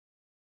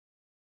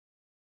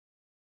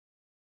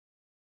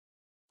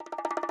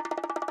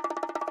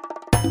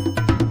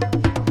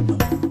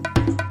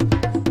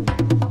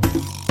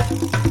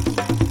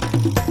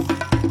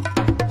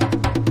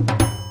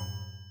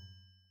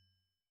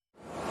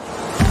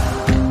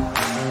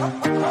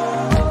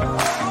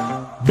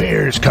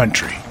Bears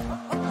country.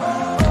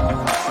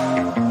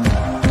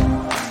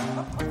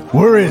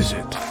 Where is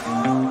it?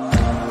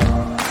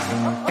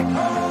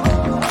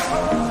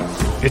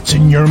 It's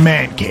in your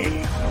man cave.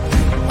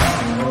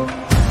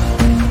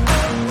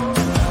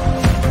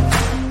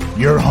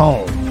 Your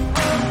home.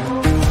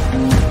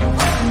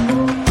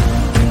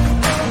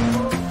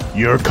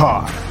 Your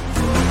car.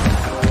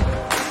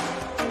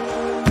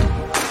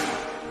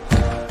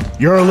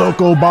 Your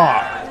local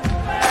bar.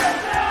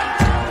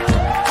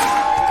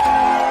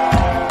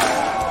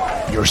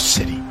 Your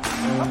city.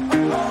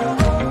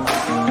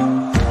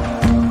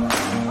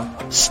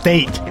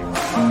 State.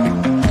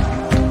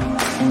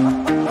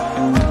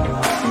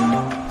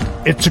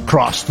 It's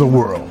across the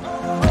world.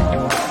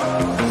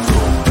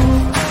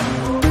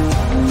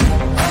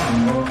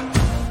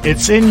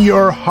 It's in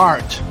your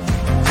heart.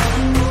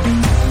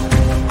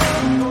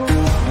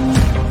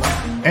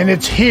 And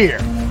it's here.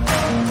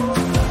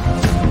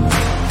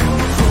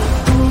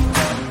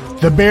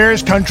 The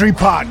Bears Country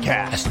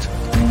Podcast.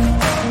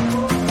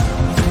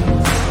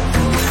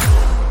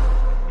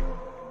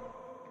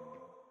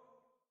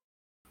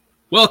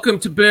 Welcome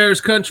to Bears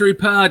Country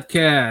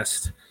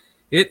Podcast.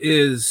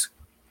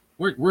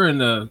 We're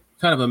in a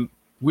kind of a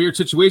weird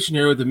situation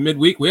here with the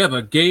midweek. We have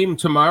a game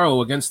tomorrow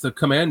against the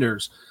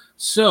Commanders.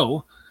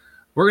 So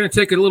we're going to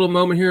take a little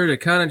moment here to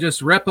kind of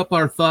just wrap up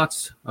our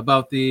thoughts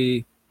about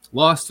the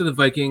loss to the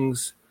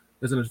Vikings.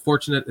 As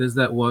unfortunate as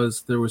that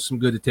was, there was some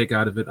good to take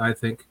out of it, I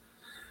think.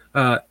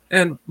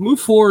 And move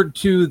forward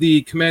to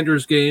the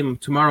Commanders game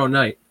tomorrow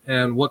night.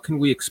 And what can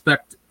we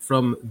expect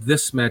from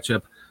this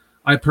matchup?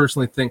 I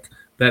personally think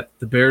that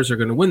the Bears are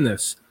going to win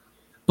this.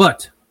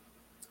 But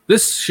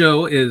this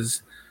show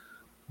is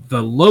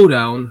the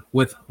lowdown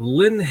with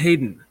Lynn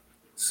Hayden.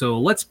 So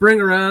let's bring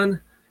her on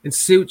and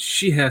see what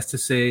she has to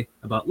say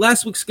about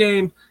last week's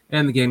game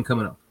and the game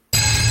coming up.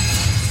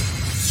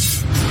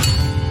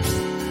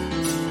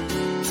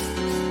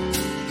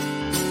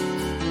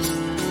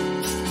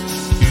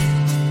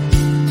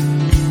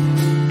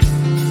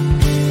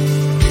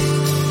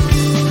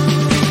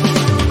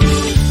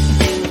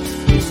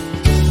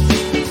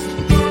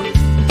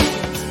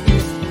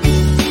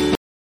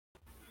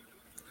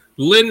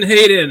 Lynn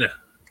Hayden,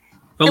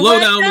 the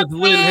lowdown with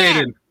Lynn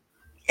Hayden.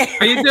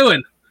 How you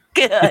doing?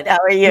 Good. How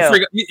are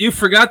you? You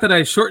forgot that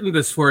I shortened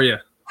this for you.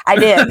 I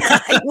did.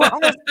 You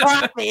almost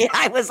got me.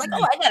 I was like,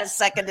 I got a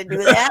second to do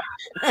that.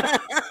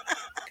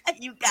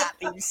 You got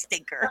me, you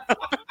stinker.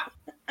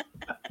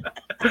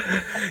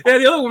 Yeah,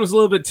 the other one was a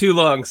little bit too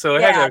long, so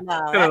I had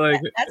to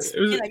that's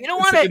you don't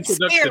want to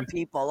scare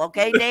people,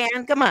 okay,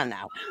 Dan? Come on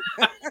now.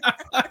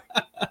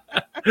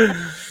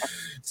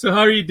 So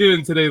how are you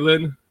doing today,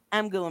 Lynn?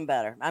 I'm doing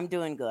better. I'm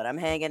doing good. I'm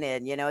hanging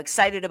in,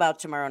 excited about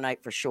tomorrow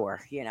night for sure,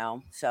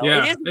 So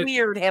yeah, it is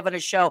weird having a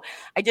show.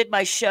 I did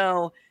my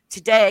show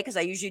today because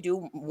I usually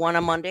do one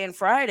on Monday and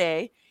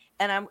Friday,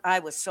 and I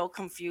was so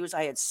confused.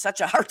 I had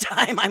such a hard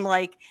time. I'm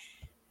like,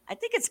 I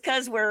think it's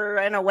because we're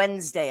on a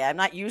Wednesday. I'm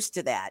not used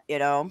to that,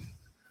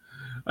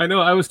 I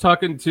know. I was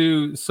talking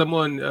to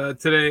someone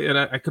today, and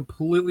I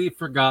completely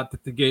forgot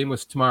that the game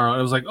was tomorrow.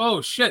 I was like,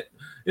 oh, shit.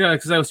 Yeah,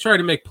 because I was trying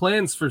to make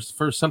plans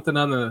for something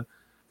on the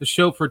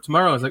show for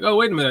tomorrow. I was like, oh,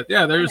 wait a minute.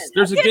 Yeah,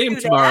 there's a game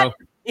tomorrow.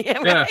 Yeah,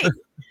 right.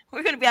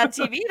 We're going to be on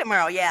TV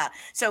tomorrow. Yeah.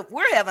 So if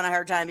we're having a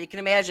hard time, you can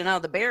imagine how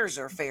the Bears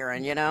are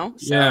faring, So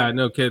yeah,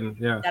 no kidding.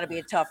 Yeah. That'll be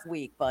a tough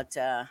week, but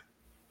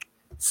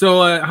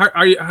So how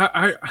are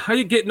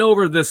you getting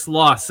over this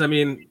loss? I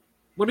mean,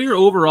 what are your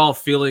overall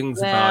feelings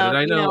about it?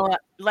 I know,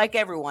 like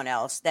everyone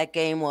else, that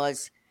game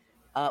was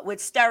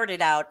what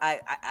started out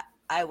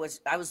I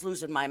was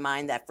losing my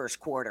mind that first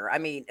quarter. I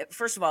mean,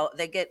 first of all,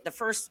 they get the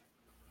first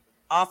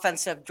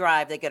offensive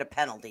drive, they get a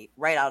penalty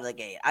right out of the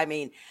gate. I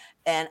mean,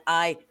 and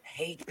I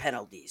hate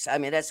penalties. I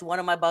mean, that's one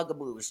of my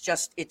bugaboos.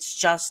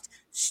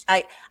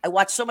 I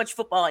watch so much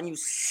football, and you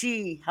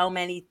see how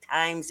many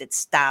times it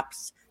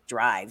stops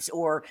drives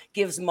or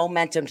gives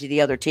momentum to the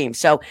other team.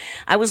 So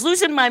I was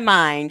losing my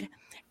mind,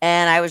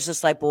 and I was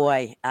just like,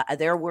 boy,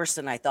 they're worse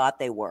than I thought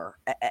they were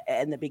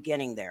in the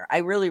beginning there. I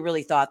really,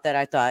 really thought that.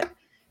 I thought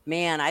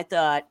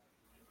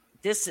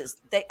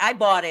I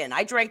bought in.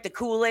 I drank the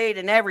Kool-Aid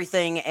and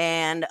everything,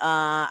 and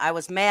I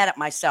was mad at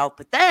myself.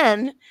 But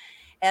then,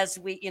 as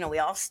we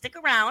all stick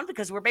around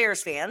because we're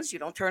Bears fans, you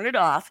don't turn it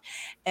off.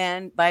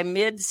 And by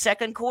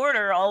mid-second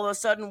quarter, all of a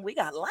sudden, we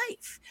got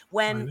life.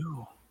 When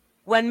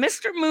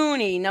Mr.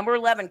 Mooney, number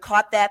 11,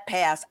 caught that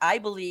pass, I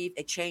believe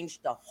it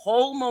changed the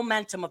whole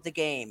momentum of the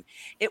game.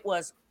 It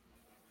was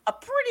a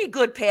pretty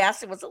good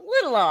pass. It was a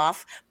little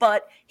off,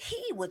 but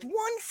he with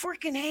one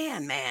freaking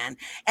hand, man,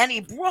 and he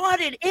brought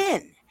it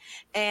in.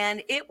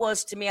 And it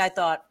was, to me, I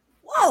thought,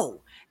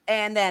 whoa.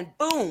 And then,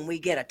 boom, we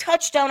get a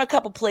touchdown a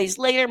couple plays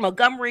later.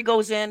 Montgomery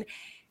goes in,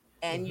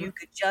 and you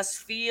could just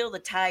feel the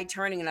tide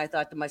turning. And I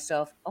thought to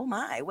myself, oh,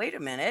 my, wait a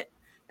minute.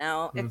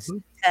 Now it's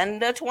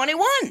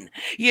 10-21,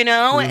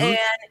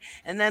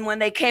 and then when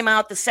they came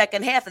out the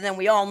second half, and then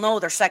we all know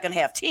their second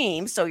half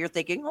team. So you're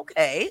thinking,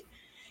 okay,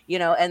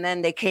 and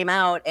then they came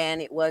out,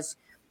 and it was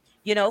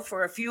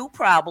for a few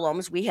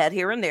problems we had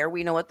here and there,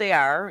 we know what they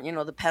are.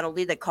 The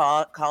penalty that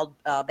called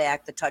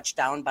back the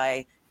touchdown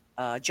by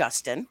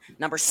Justin,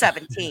 number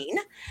 17.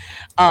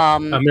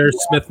 Amir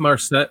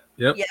Smith-Marset.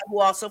 Yep. Yeah, who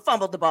also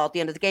fumbled the ball at the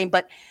end of the game.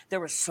 But there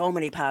were so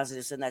many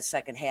positives in that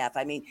second half.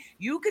 I mean,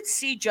 you could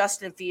see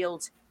Justin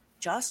Fields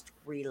just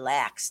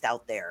relaxed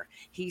out there.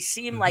 He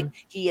seemed like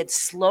he had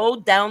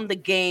slowed down the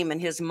game in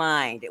his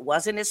mind. It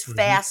wasn't as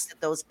fast that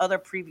those other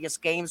previous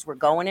games were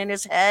going in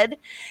his head,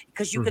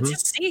 because you could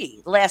just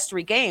see the last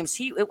 3 games,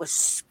 it was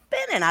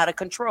spinning out of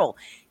control.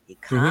 He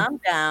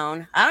calmed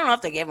down. I don't know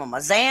if they gave him a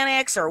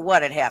Xanax or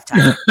what at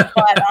halftime, but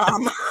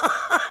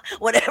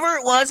whatever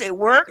it was, it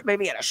worked.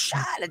 Maybe he had a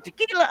shot of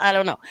tequila. I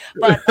don't know.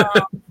 But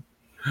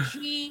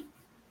he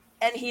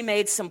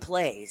made some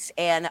plays,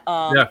 and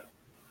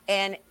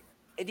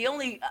the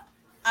only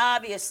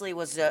obviously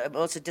was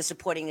most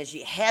disappointing is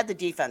you had the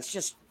defense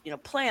just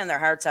playing their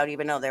hearts out,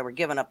 even though they were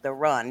giving up the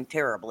run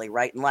terribly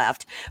right and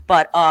left.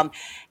 But and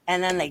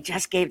then they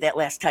just gave that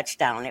last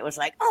touchdown. It was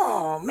like,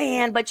 oh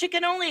man! But you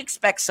can only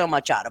expect so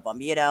much out of them,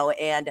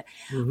 And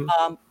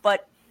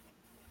but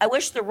I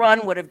wish the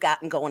run would have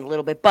gotten going a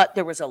little bit. But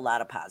there was a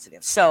lot of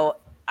positives. So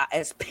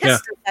as pissed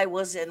as I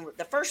was in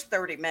the first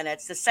 30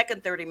 minutes, the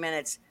second 30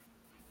 minutes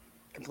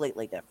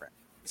completely different.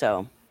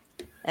 So,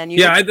 and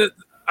you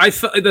I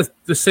felt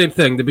the same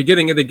thing. The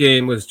beginning of the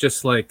game was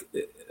just like,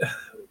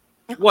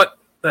 what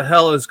the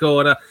hell is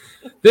going on?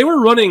 They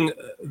were running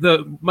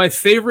my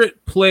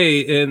favorite play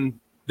in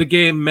the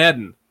game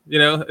Madden,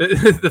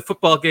 the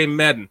football game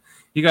Madden.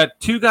 You got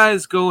 2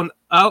 guys going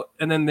out,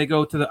 and then they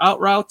go to the out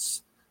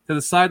routes, to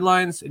the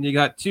sidelines, and you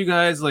got 2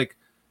 guys like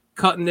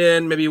cutting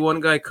in, maybe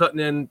one guy cutting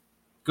in,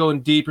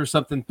 going deep or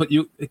something, but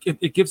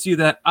it gives you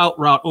that out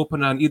route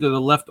open on either the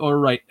left or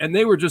right. And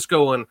they were just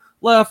going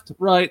left,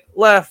 right,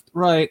 left,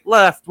 right,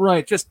 left,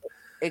 right. Just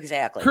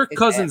exactly. Kirk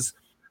Cousins,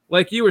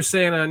 like you were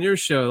saying on your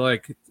show,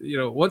 like,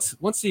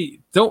 once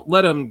he, don't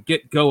let him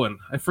get going.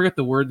 I forget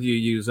the word you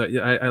use.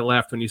 I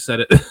laughed when you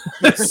said it.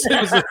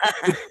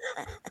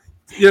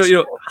 It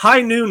was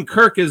high noon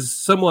Kirk is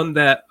someone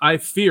that I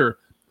fear.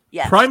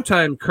 Yes.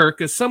 Primetime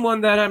Kirk is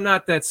someone that I'm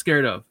not that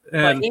scared of.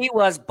 And but he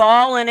was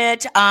balling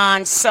it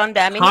on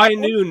Sunday. I mean, high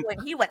noon.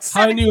 He went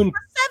 17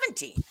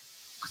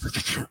 for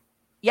 17.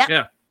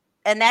 Yeah.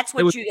 And that's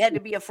what you had to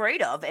be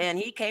afraid of. And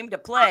he came to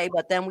play,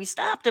 but then we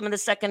stopped him in the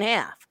second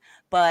half.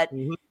 But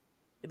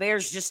the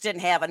Bears just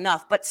didn't have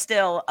enough. But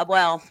still, it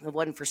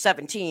wasn't for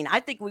 17.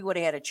 I think we would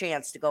have had a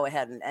chance to go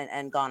ahead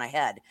and gone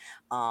ahead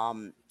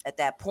at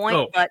that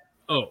point. But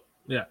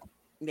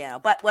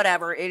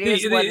whatever. It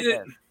is what it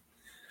is.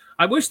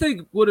 I wish they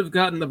would have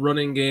gotten the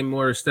running game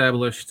more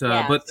established,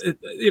 but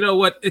you know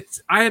what?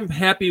 I am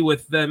happy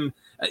with them.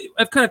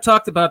 I've kind of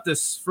talked about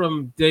this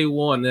from day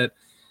one, that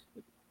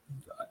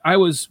I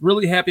was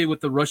really happy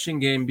with the rushing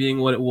game being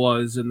what it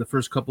was in the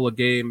first couple of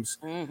games,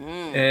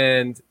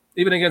 and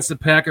even against the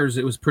Packers,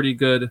 it was pretty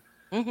good.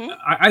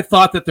 I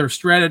thought that their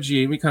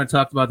strategy, and we kind of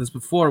talked about this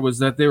before, was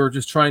that they were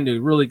just trying to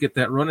really get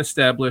that run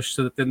established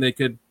so that then they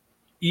could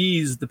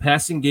ease the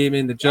passing game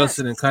into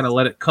Justin and kind of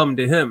let it come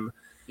to him.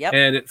 Yep.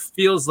 And it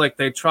feels like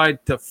they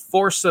tried to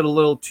force it a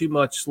little too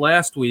much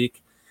last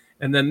week.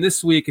 And then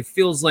this week, it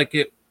feels like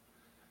it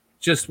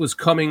just was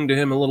coming to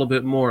him a little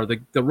bit more.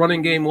 The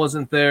running game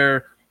wasn't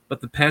there,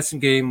 but the passing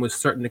game was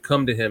starting to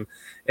come to him.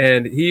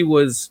 And he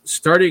was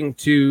starting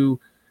to,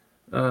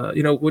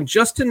 when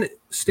Justin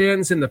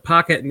stands in the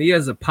pocket and he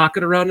has a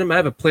pocket around him, I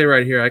have a play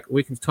right here.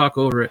 We can talk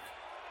over it.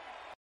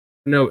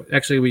 No,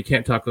 actually, we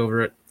can't talk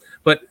over it.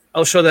 But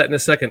I'll show that in a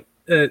second.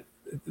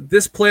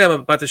 This play I'm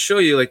about to show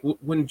you, like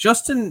when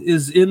Justin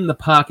is in the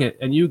pocket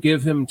and you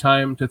give him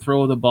time to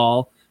throw the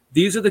ball,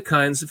 these are the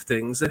kinds of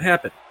things that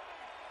happen.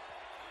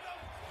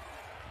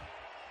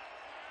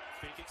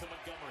 Speaking to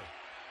Montgomery.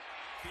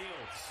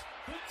 Fields.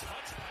 Good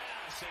touch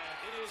pass, and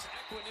it is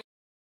equity.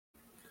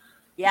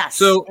 Yes.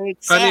 So,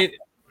 exactly.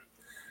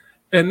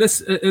 And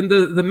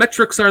the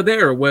metrics are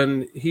there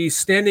when he's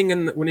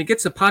standing when he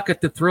gets a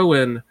pocket to throw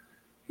in,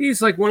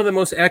 he's like one of the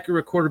most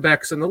accurate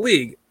quarterbacks in the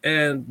league.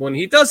 And when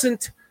he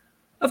doesn't,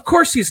 of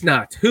course he's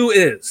not. Who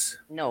is?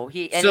 No,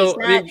 he's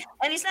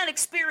not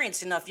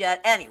experienced enough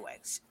yet,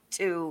 anyways,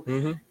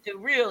 to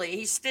really.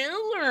 He's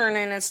still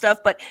learning and stuff.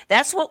 But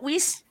that's what we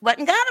went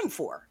and got him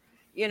for.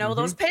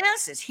 Those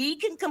passes, he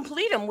can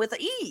complete them with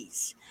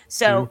ease.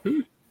 So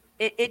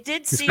it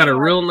did. He's got a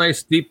real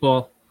nice deep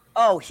ball.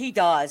 Oh, he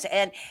does,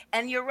 and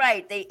you're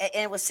right. And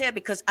it was sad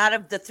because out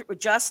of the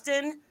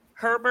Justin,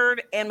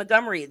 Herbert, and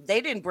Montgomery,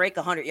 they didn't break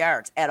 100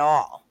 yards at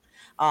all.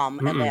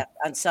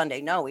 On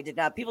Sunday. No, we did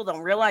not. People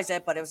don't realize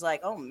that, but it was like,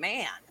 oh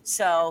man.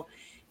 So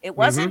it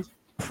wasn't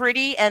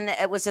pretty. And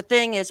it was the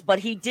thing is, but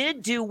he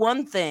did do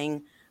one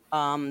thing,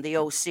 the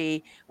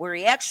OC, where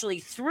he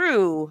actually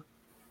threw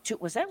to,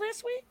 was that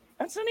last week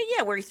on Sunday?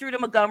 Yeah. Where he threw to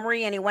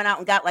Montgomery and he went out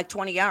and got like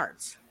 20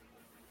 yards.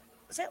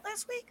 Was that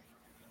last week?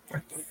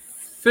 I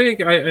think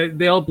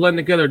they all blend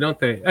together, don't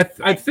they?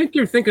 I think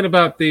you're thinking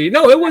about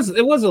it was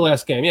the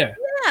last game. Yeah.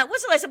 Yeah, it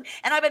was nice.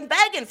 And I've been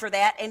begging for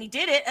that, and he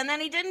did it, and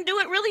then he didn't do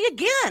it really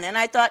again. And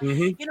I thought,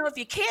 if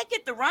you can't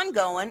get the run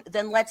going,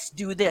 then let's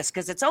do this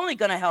because it's only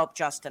going to help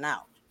Justin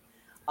out.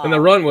 And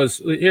the run was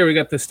here. We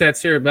got the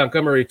stats here.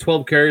 Montgomery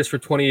 12 carries for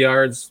 20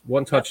 yards,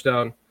 1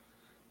 touchdown.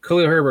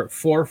 Khalil Herbert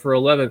 4 for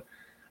 11.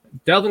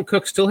 Dalvin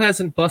Cook still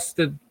hasn't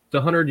busted the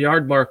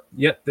 100-yard mark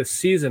yet this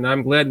season.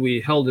 I'm glad we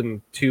held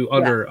him to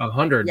under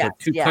 100 with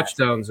 2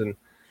 touchdowns.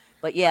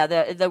 But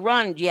the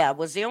run,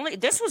 was the only.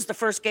 This was the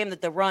first game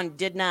that the run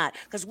did not,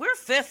 because we're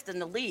 5th in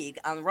the league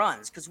on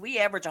runs because we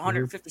average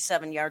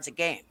 157 yards a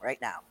game right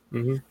now.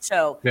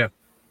 So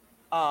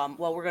well,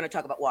 we're going to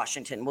talk about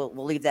Washington. We'll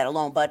leave that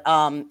alone. But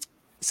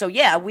so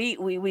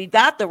we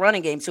got the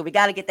running game, so we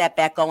got to get that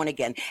back going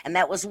again. And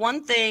that was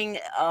one thing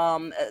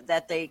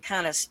that they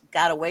kind of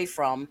got away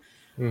from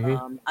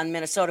on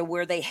Minnesota,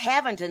 where they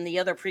haven't in the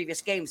other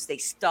previous games. They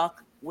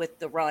stuck with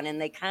the run, and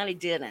they kind of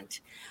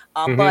didn't.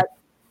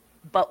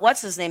 But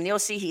what's his name? The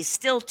OC, he's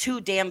still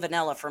too damn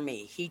vanilla for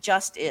me. He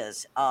just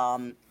is.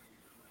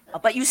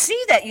 But you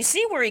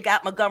see where he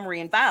got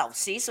Montgomery involved.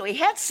 See, so he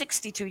had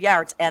 62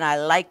 yards, and I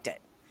liked it.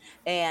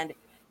 And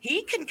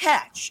he can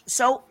catch,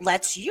 so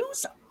let's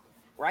use him,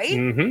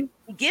 right?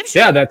 He gives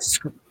you. Yeah, that's.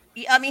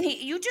 I mean,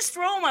 you just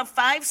throw him a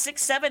 5,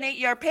 6, 7, 8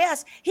 yard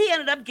pass. He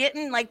ended up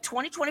getting like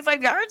 20,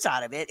 25 yards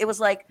out of it. It was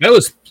like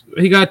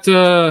he got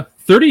 30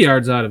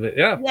 yards out of it.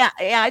 Yeah.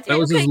 Yeah. That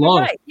was his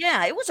long. Right.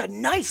 Yeah, it was a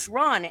nice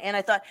run, and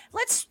I thought,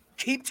 let's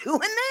keep doing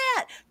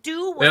that.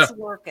 Do what's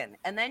working,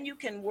 and then you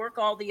can work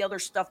all the other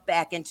stuff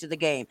back into the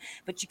game.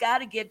 But you got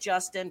to get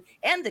Justin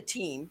and the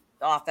team,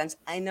 the offense,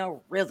 in a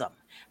rhythm.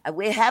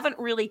 We haven't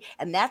really,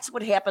 and that's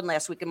what happened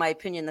last week, in my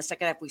opinion. The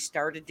second half, we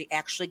started to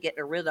actually get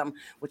a rhythm,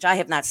 which I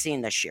have not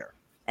seen this year.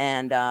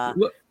 And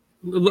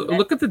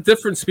look at the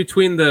difference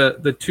between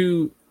the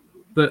two.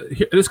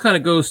 This kind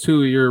of goes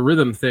to your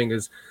rhythm thing.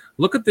 Is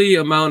look at the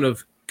amount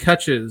of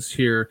catches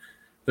here.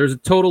 There's a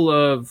total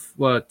of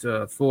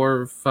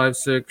 4, 5,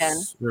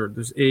 6.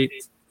 There's 8,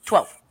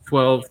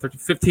 12,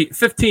 13,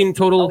 15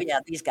 total. Oh yeah,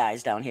 these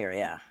guys down here,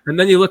 yeah. And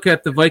then you look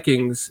at the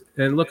Vikings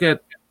and look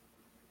at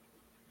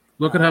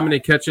how many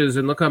catches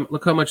and look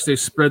how much they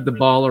spread the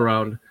ball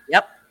around.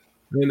 Yep.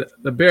 I mean,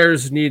 the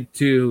Bears need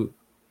to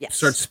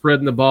start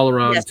spreading the ball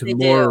around to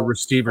more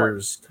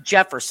receivers.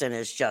 Jefferson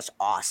is just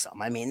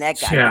awesome. I mean,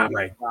 that guy. Yeah,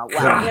 my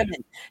God.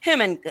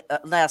 Him and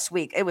last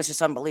week, it was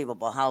just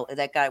unbelievable how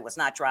that guy was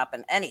not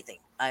dropping anything.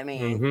 I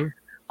mean,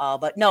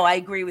 but no, I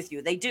agree with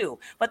you. They do,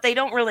 but they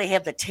don't really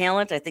have the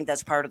talent. I think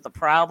that's part of the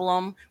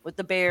problem with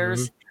the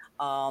Bears.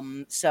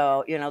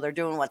 So, they're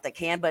doing what they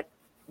can, but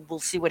we'll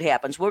see what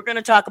happens. We're going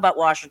to talk about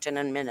Washington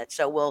in a minute.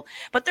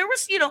 But there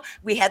was,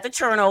 we had the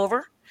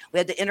turnover. We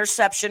had the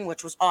interception,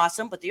 which was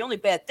awesome. But the only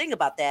bad thing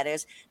about that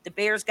is the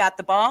Bears got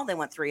the ball. They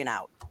went 3 and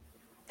out.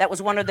 That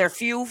was one of their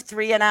few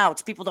 3 and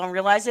outs. People don't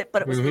realize it,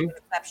 but it was the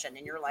interception.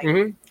 And you're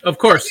like, of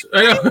course.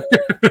 I know.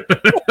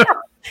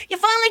 You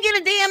finally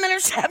get a damn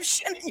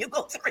interception and you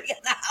go 3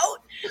 and out.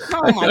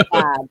 Oh my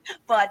God.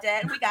 But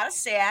we got a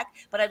sack,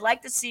 but I'd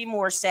like to see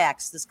more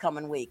sacks this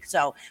coming week.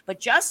 But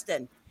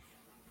Justin,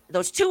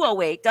 those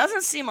 208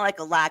 doesn't seem like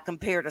a lot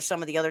compared to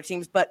some of the other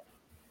teams, but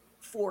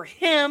for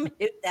him,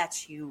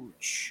 that's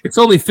huge. It's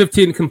only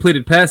 15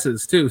 completed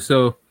passes too,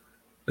 so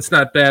it's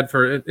not bad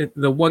for it.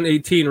 The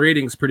 118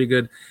 rating's pretty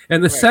good,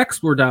 and the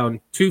sacks were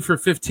down 2 for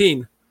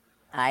 15.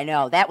 I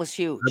know that was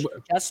huge.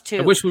 Just 2.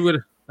 I wish we would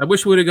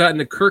have gotten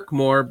to Kirk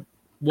more.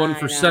 1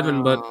 for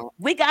 7, but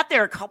we got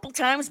there a couple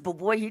times, but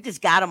boy, he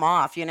just got him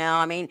off.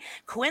 I mean,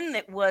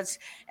 Quinn was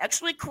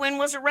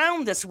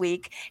around this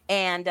week,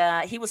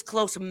 and he was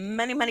close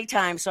many, many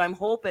times. So I'm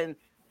hoping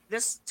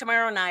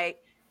tomorrow night.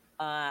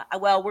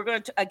 We're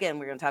going to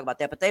talk about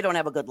that, but they don't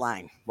have a good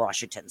line,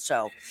 Washington.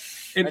 So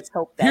let's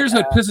hope that. Here's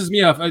what pisses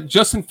me off: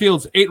 Justin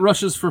Fields 8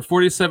 rushes for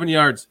 47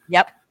 yards.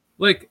 Yep.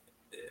 Like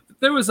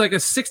there was like a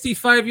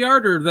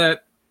 65-yarder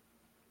that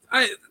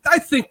I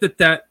think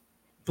that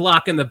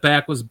block in the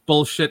back was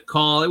bullshit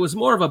call. It was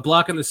more of a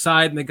block in the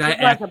side, and the guy.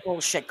 It was a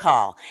bullshit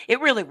call. It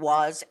really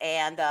was,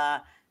 and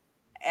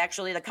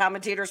actually, the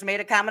commentators made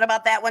a comment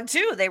about that one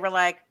too. They were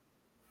like,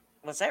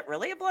 "Was that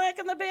really a block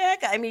in the back?"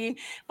 I mean,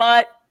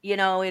 but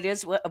it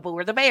is. But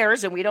we're the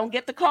Bears, and we don't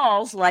get the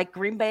calls like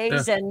Green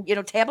Bay's and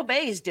Tampa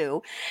Bay's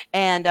do,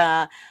 and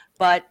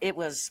but it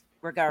was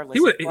regardless.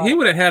 He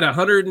would have had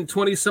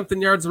 120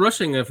 something yards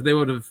rushing if they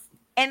would have.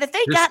 And if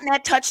they gotten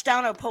that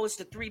touchdown opposed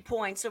to 3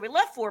 points, so we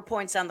left 4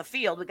 points on the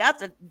field. We got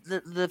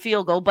the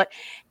field goal. But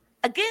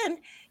again,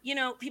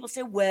 people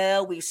say,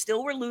 well, we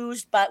still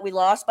but we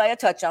lost by a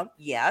touchdown.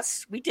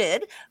 Yes, we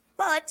did.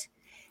 But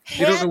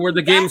you don't know where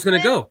the game's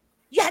going to go.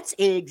 That's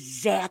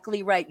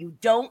exactly right. You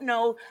don't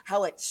know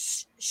how it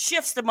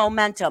shifts the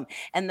momentum.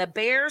 And the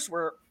Bears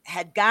were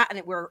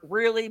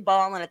really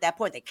balling at that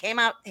point. They came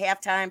out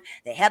halftime.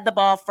 They had the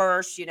ball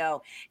first,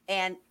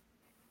 and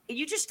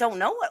you just don't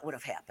know what would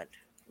have happened.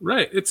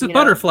 Right, it's a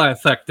butterfly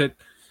effect.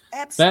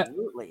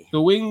 Absolutely.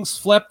 The wings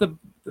flapped.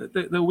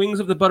 The wings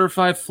of the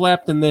butterfly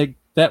flapped, and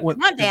that went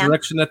the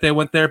direction that they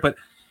went there. But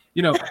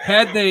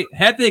had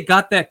they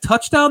got that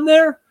touchdown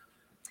there,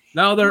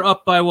 now they're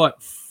up by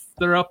what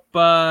They're up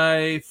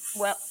by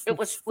Well, it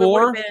was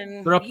 4. It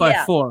been, They're up by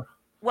 4.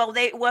 Well,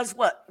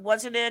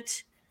 wasn't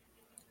it?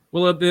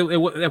 Well,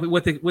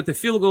 with the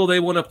field goal, they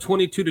went up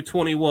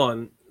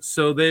 22-21.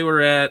 So they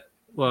were at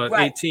what,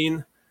 Right.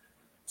 18?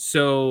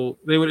 So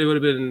it would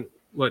have been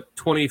what,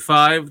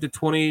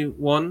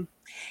 25-21?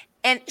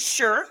 And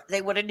sure,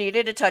 they would have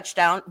needed a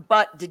touchdown,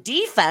 but the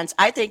defense,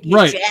 I think,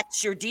 Right.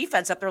 jacks your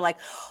defense up. They're like,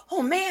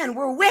 "Oh man,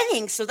 we're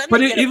winning!" So then, But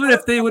they get even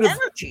if they would have,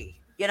 energy,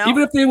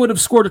 even if they would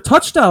have scored a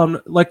touchdown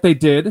like they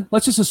did,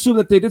 let's just assume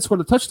that they did score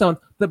the touchdown.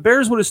 The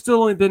Bears would have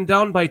still only been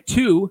down by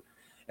 2,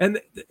 and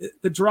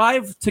the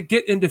drive to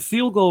get into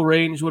field goal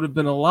range would have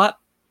been a lot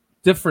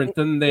different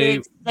than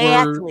they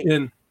were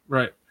in.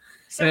 Right.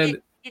 So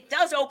and it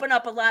does open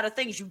up a lot of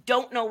things. You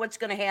don't know what's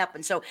going to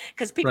happen. So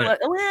because people are,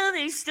 well,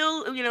 they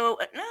still, no,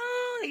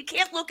 you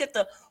can't look at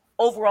the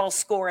overall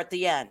score at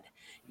the end.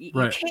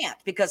 You can't,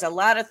 because a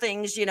lot of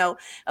things,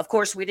 of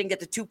course, we didn't get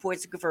the 2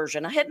 points of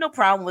conversion. I had no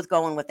problem with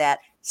going with that.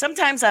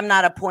 Sometimes I'm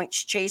not a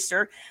points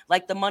chaser,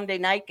 like the Monday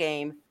night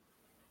game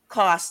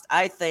cost,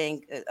 I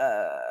think,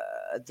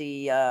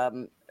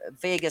 the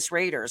Vegas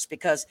Raiders,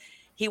 because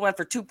he went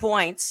for 2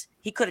 points.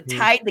 He could have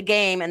tied the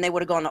game and they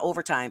would have gone to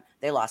overtime.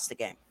 They lost the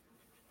game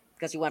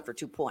because he went for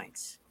 2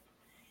 points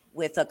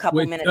with a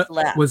couple minutes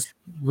left. Was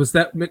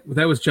that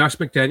was Josh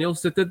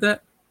McDaniels that did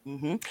that?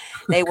 Mm-hmm.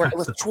 It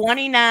was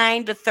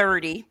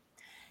 29-30.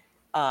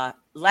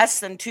 Less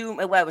than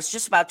 2. Well, it was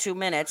just about 2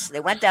 minutes.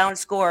 They went down and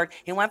scored.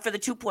 He went for the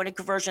 2-point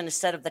conversion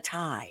instead of the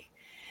tie,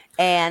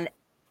 and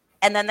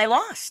then they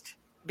lost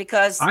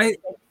because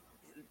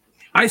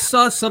I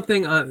saw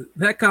something.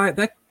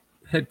 That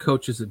head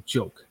coach is a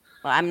joke.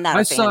 Well, I'm not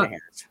a fan of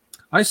his.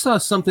 I saw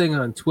something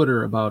on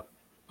Twitter about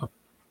a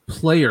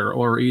player,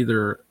 or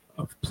either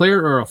a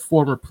player or a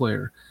former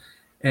player,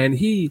 and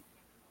he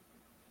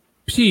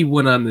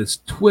went on this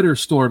Twitter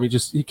storm.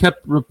 He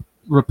kept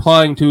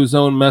replying to his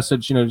own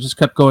message. Just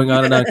kept going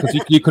on and on, because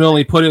you can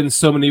only put in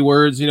so many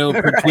words,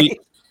 per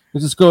tweet.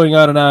 It's just going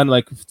on and on,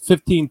 like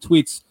 15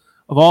 tweets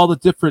of all the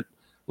different.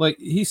 Like,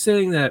 he's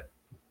saying that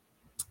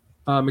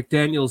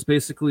McDaniels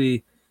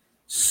basically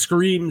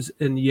screams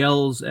and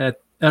yells at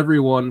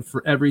everyone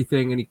for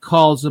everything, and he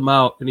calls them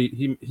out, and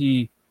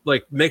he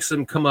like makes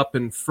them come up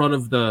in front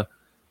of the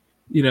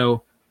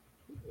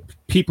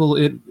people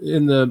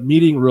in the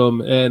meeting room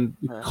and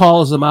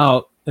calls them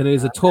out, and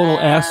is a total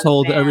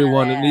asshole to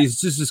everyone, and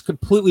he's just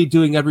completely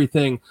doing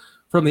everything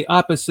from the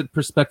opposite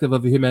perspective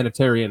of a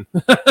humanitarian.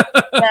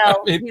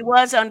 Well, he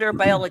was under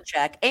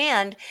Belichick,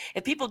 and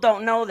if people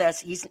don't know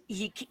this,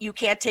 you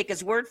can't take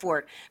his word for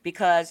it,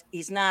 because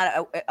he's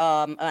not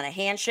on a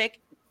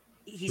handshake.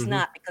 He's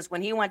not, because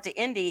when he went to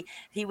Indy,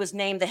 he was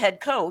named the head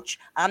coach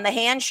on the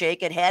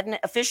handshake. It hadn't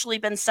officially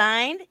been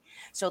signed,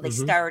 so they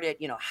started,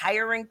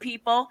 hiring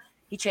people.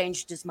 He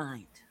changed his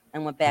mind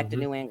and went back to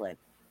New England.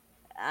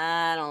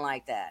 I don't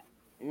like that.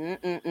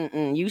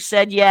 You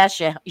said yes.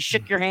 You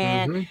shook your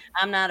hand.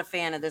 I'm not a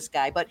fan of this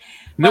guy, but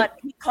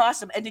he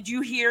cost him. And did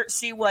you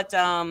see what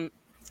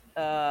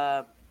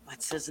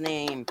what's his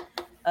name?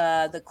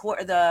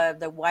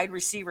 The wide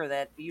receiver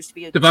that used to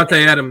be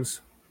Devontae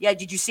Adams. Yeah,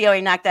 did you see how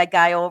he knocked that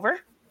guy over?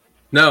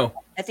 No.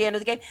 At the end of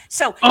the game.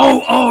 So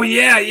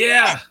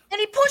yeah. And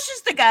he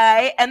pushes the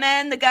guy, and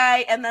then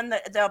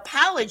the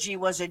apology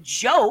was a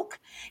joke.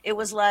 It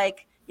was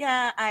like,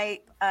 yeah, I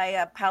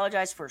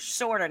apologize for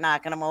sort of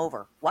knocking him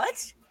over.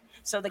 What?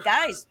 So the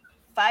guys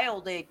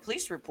filed a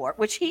police report,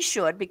 which he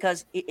should,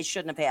 because it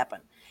shouldn't have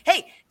happened.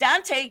 Hey,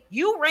 Dante,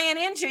 you ran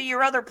into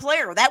your other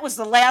player. That was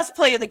the last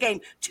play of the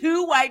game.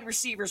 2 wide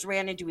receivers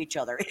ran into each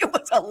other. It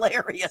was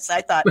hilarious.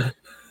 I thought,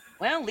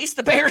 well, at least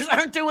the Bears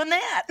aren't doing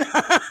that.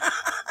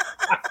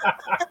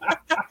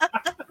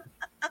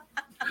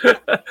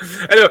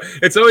 I know.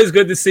 It's always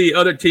good to see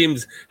other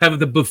teams have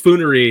the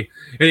buffoonery,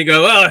 and you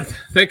go, oh,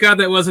 thank God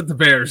that wasn't the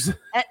Bears.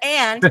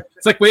 And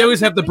it's like we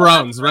always have the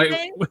Browns,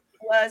 right?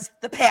 Was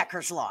the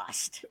Packers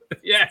lost.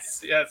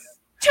 Yes. To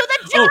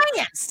the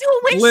Giants,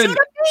 who we should have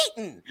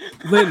beaten.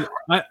 Lynn,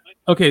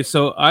 okay,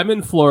 so I'm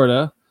in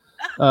Florida.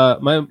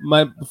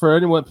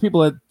 For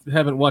people that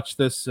haven't watched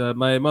this,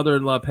 my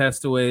mother-in-law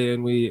passed away,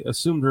 and we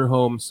assumed her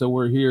home, so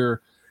we're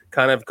here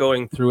kind of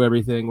going through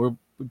everything. We've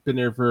been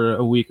here for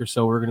a week or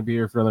so. We're going to be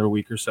here for another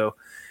week or so.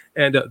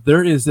 And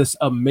there is this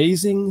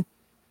amazing,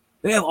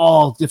 they have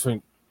all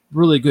different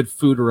really good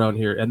food around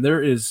here, and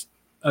there is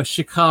a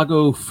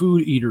Chicago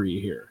food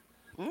eatery here.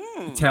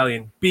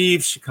 Italian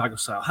beef,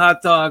 Chicago-style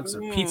hot dogs, or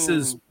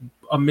pizzas,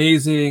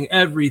 amazing.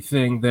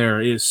 Everything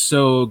there is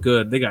so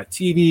good. They got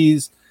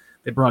TVs.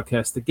 They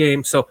broadcast the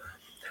game. So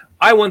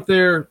I went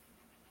there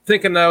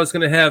thinking I was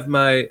going to have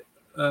my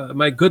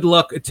good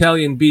luck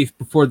Italian beef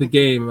before the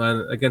game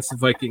against the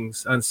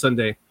Vikings on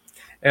Sunday.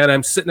 And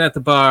I'm sitting at the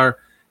bar,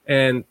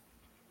 and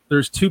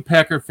there's 2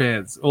 Packer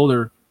fans,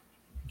 older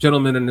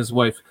gentleman and his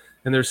wife,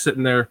 and they're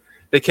sitting there.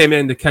 They came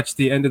in to catch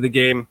the end of the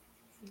game,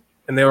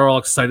 and they were all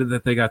excited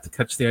that they got to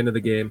catch the end of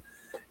the game.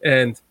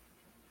 And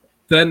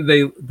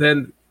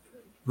then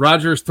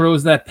Rodgers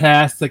throws that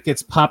pass that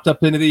gets popped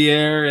up into the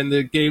air, and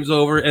the game's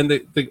over. And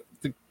the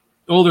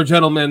older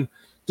gentleman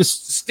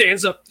just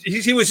stands up.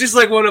 He was just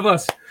like one of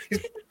us.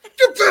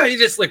 He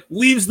just like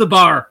leaves the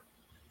bar.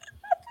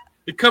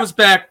 He comes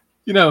back,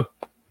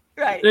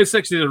 Right. It's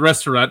actually a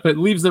restaurant, but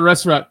leaves the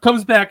restaurant,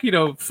 comes back,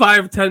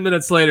 5-10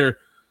 minutes later.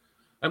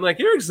 I'm like,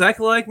 you're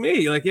exactly like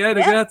me. Like, I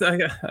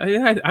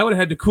would have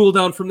had to cool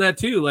down from that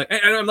too. Like,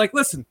 and I'm like,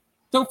 listen,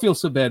 don't feel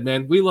so bad,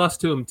 man. We lost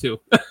to him too.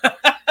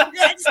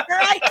 That's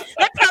right.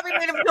 That probably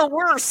made him feel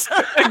worse.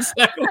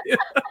 Exactly.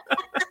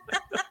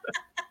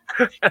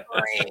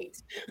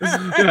 Great.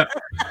 Yeah.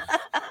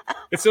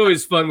 It's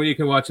always fun when you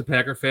can watch a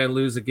Packer fan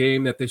lose a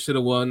game that they should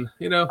have won.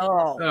 I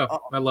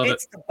love it.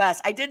 It's the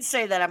best. I did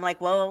say that. I'm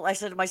like, well, I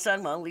said to my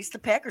son, well, at least the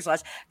Packers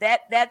lost.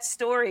 That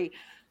story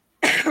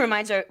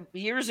reminds me,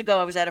 years ago,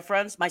 I was at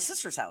my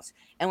sister's house,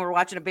 and we were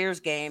watching a Bears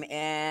game,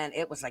 and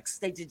it was like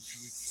they did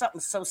something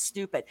so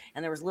stupid,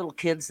 and there was little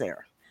kids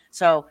there.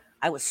 So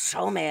I was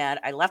so mad.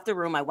 I left the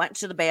room. I went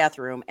into the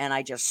bathroom, and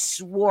I just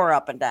swore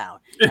up and down.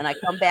 And I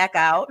come back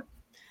out,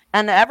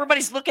 and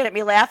everybody's looking at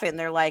me laughing.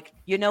 They're like,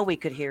 we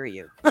could hear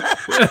you. I'm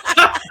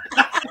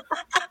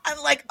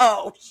like,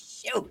 oh,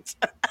 shoot.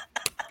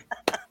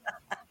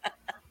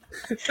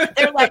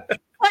 They're like,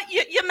 what?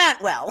 You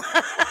meant well.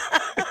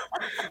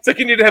 It's like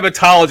you need to have a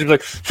towel. You're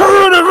like,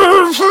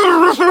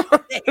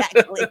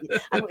 exactly.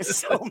 I was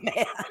so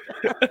mad.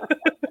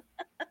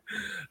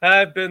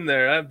 I've been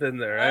there. I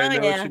know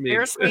what you mean.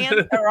 Bears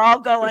fans are all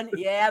going,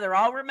 they're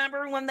all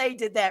remembering when they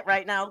did that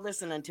right now,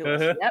 listening to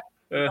us. Yep.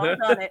 All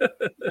done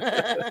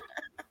it.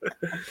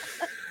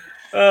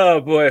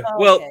 Oh, boy. Okay.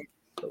 Well,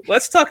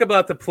 let's talk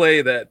about the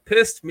play that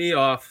pissed me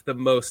off the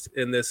most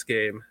in this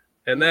game,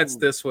 and that's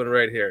this one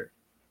right here.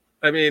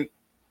 I mean,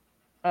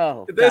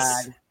 God.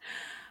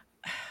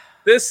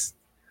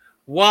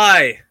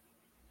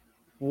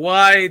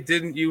 Why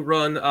didn't you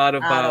run out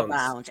of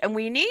bounds? And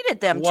we needed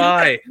them.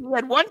 Why? We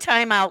had one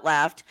timeout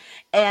left,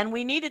 and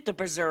we needed to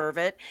preserve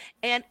it.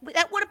 And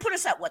that would have put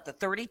us at, the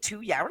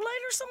 32-yard line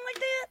or something like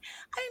that?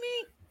 I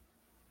mean.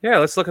 Yeah,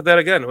 let's look at that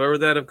again. Where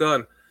would that have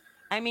gone?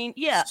 I mean,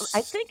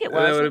 I think it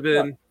was. That would have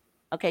been.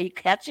 Okay, he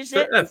catches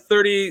it.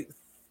 30.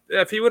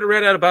 If he would have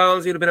ran out of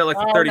bounds, he'd have been at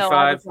 35. No,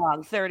 I was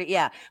wrong. 30,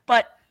 yeah.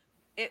 But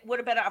it would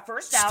have been our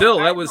first down. Still,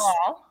 that was.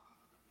 Ball.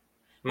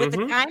 With the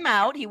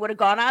timeout, he would have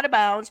gone out of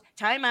bounds.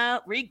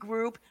 Timeout,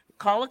 regroup,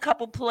 call a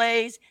couple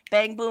plays,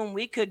 bang, boom.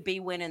 We could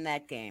be winning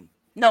that game.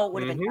 No, it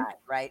would have been tied,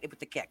 right? With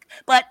the kick.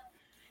 But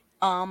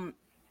and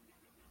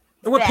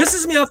what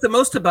pisses me off the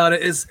most about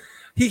it is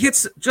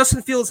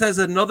Justin Fields has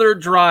another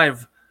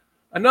drive,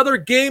 another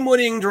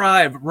game-winning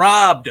drive,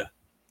 robbed.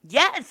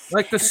 Yes.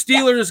 Like the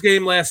Steelers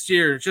game last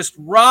year, just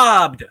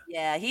robbed.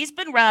 Yeah, he's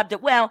been robbed.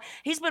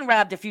 He's been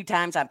robbed a few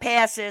times on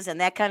passes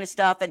and that kind of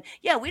stuff. And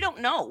we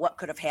don't know what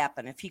could have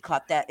happened if he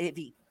caught that. If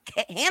he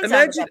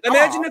imagine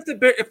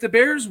if the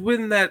Bears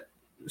win that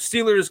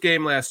Steelers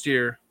game last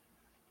year,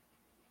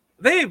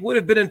 they would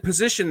have been in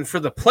position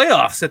for the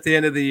playoffs at the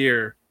end of the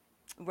year.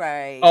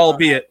 Right.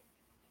 Albeit.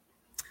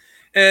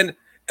 And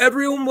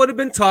everyone would have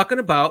been talking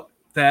about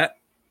that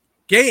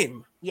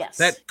game. Yes.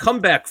 That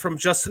comeback from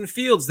Justin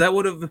Fields, that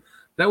would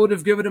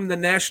have given him the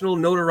national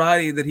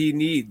notoriety that he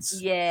needs.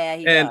 Yeah,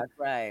 he does.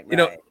 Right.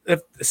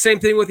 If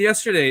same thing with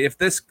yesterday,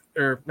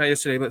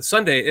 but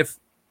Sunday, if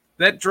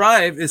that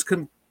drive is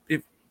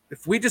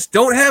if we just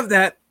don't have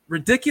that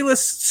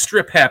ridiculous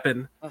strip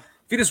happen, if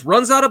he just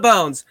runs out of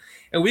bounds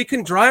and we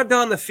can drive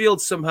down the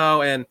field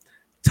somehow and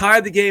tie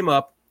the game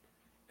up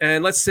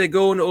and let's say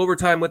go into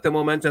overtime with the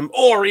momentum,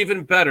 or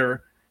even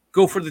better,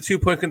 go for the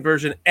 2-point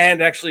conversion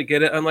and actually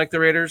get it, unlike the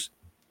Raiders,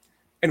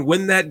 and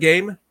win that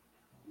game,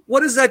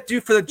 what does that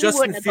do for the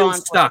Justin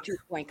Fields stock?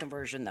 2-point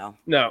conversion, though.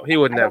 No, he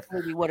wouldn't have.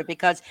 He would have,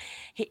 because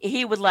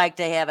he would like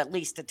to have at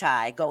least a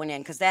tie going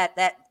in, because that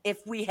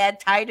if we had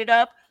tied it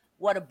up,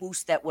 what a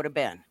boost that would have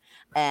been.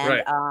 And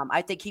right.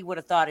 I think he would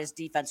have thought his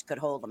defense could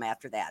hold him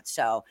after that.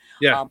 So,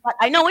 yeah. But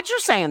I know what you're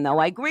saying, though.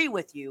 I agree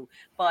with you,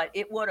 but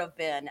it would have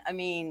been. I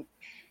mean,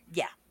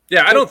 yeah.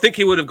 Yeah, I don't think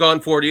he would have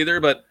gone for it either,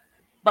 but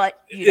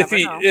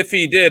if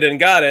he did and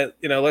got it,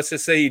 let's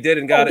just say he did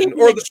and got it,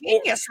 or the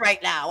genius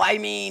right now. I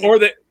mean, or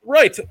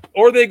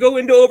they go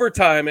into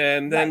overtime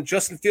and then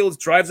Justin Fields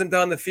drives them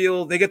down the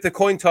field. They get the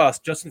coin toss.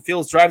 Justin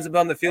Fields drives them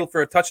down the field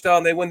for a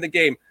touchdown. They win the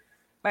game.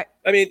 Right.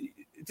 I mean,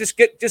 just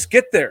get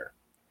there.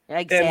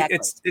 Exactly.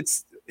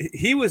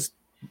 And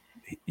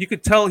you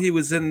could tell he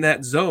was in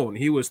that zone.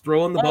 He was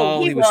throwing the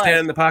ball. He was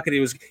standing in the pocket.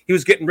 He was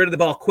getting rid of the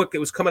ball quick. It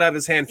was coming out of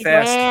his hand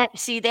fast.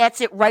 See, that's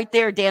it right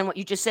there, Dan, what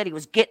you just said. He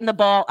was getting the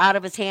ball out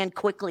of his hand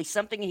quickly,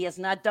 something he has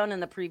not done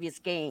in the previous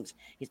games.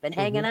 He's been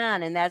hanging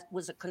on, and that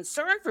was a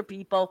concern for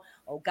people.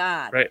 Oh,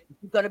 God, right.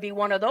 He's going to be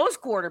one of those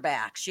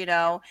quarterbacks,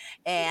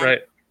 And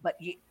right. But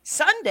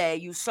Sunday,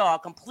 you saw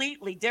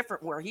completely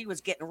different where he was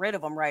getting rid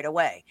of them right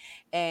away.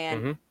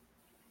 And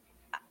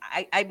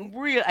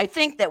I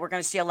think that we're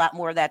going to see a lot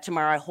more of that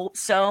tomorrow. I hope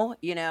so.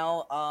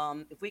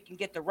 If we can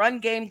get the run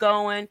game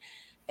going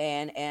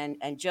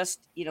and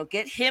just,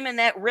 get him in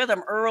that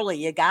rhythm early.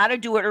 You got to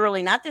do it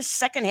early, not this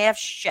second half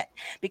shit,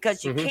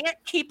 because you can't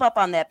keep up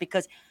on that,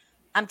 because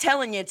I'm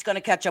telling you, it's going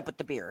to catch up with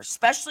the Bears,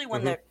 especially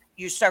when they're,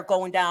 you start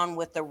going down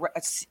with the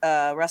rest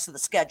of the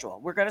schedule.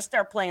 We're going to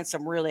start playing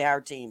some really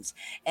hard teams,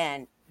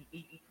 and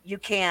you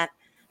can't.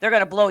 They're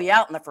going to blow you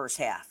out in the first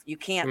half. You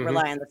can't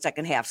rely on the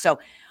second half. So,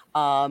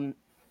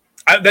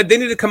 they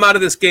need to come out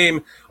of this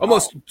game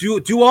almost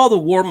do all the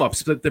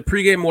warm-ups, the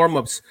pregame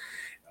warm-ups,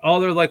 all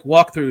their like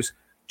walkthroughs.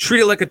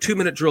 Treat it like a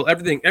 2-minute drill.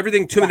 Everything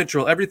 2-minute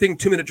drill. Everything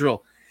 2-minute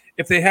drill.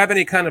 If they have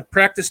any kind of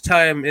practice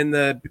time in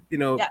the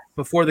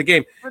before the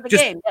game,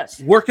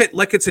 work it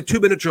like it's a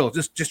 2-minute drill.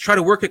 Just try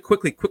to work it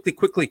quickly. Think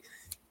quick,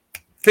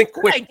 think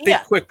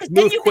quick,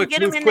 move quick,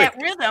 get move them in quick.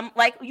 that rhythm,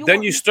 like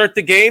then you start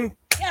the game.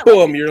 Yeah,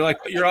 boom! You're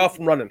off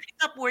and running. Pick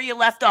up where you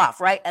left off,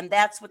 right? And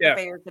that's what the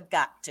Bears have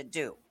got to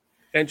do.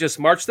 And just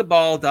march the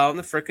ball down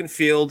the freaking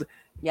field,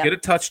 get a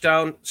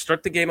touchdown,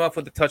 start the game off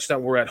with a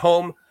touchdown. We're at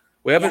home.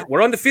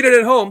 We're undefeated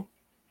at home.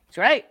 That's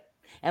right.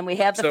 And we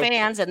have the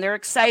fans, and they're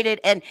excited.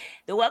 And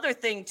the other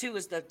thing too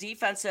is the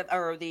defensive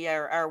or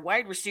our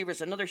wide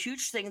receivers. Another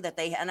huge thing that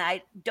and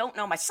I don't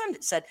know. My son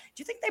said,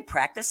 "Do you think they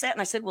practice that?"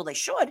 And I said, "Well, they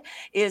should."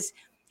 Is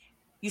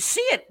you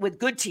see it with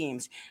good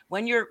teams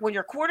when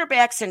your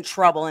quarterback's in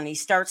trouble and he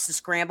starts to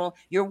scramble.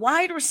 Your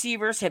wide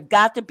receivers have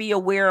got to be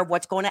aware of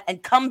what's going on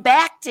and come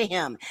back to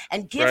him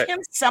and give him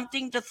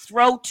something to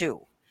throw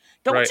to.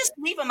 Don't just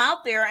leave him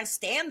out there and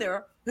stand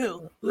there.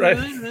 That's what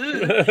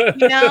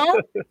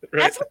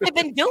they've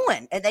been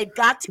doing, and they've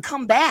got to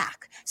come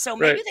back. So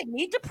maybe they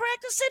need to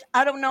practice it.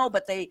 I don't know,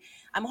 but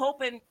I'm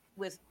hoping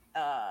with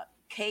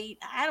K.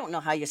 I don't know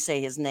how you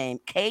say his name.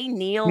 K.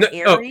 Neal. No,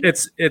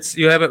 it's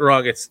you have it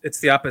wrong. It's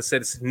the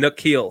opposite. It's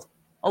N'Keal.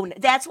 Oh,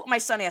 that's what my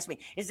son asked me.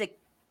 Is it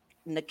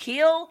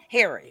N'Keal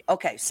Harry?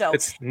 Okay, so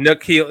it's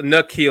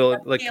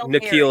N'Keal, like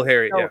N'Keal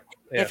Harry. So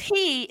if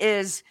he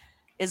is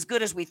as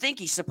good as we think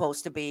he's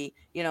supposed to be,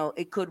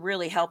 it could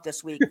really help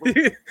this week.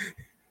 Did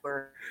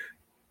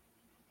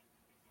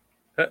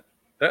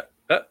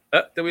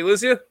we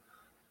lose you?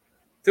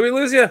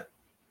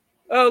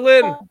 Oh,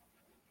 Lynn.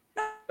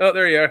 Oh,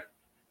 there you are.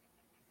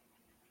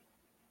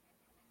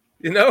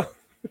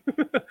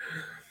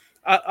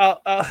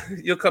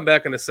 You'll come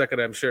back in a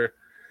second, I'm sure.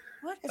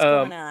 What is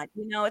going on?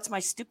 It's my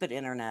stupid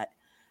internet.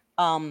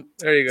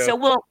 There you go. So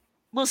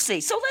we'll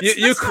see. So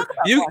let's talk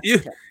about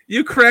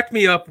you cracked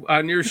me up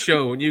on your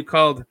show when you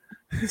called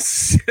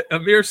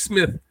Amir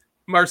Smith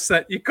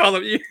Marset. You call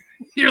him.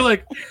 You're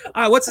like,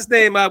 what's his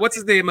name?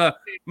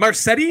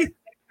 Marsetti.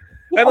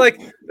 I'm like,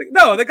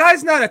 no, the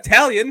guy's not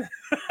Italian.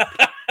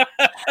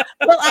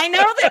 Well, I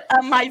know that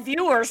my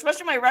viewers,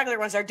 especially my regular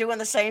ones, are doing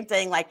the same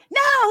thing. Like,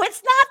 no,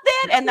 it's not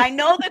that. And I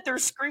know that they're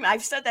screaming.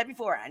 I've said that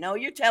before. I know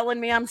you're telling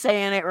me I'm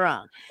saying it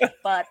wrong,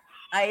 but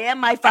I am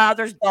my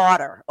father's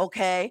daughter.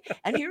 Okay.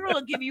 And here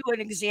I'll give you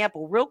an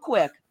example real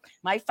quick.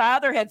 My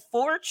father had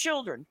 4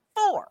 children,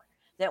 4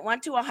 that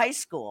went to a high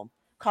school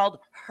called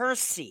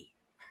Hershey.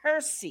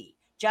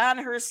 John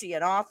Hershey,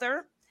 an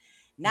author,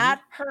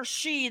 not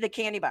Hershey, the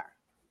candy bar.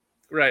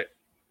 Right.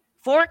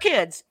 4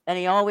 kids, and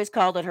he always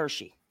called it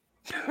Hershey.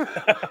 They're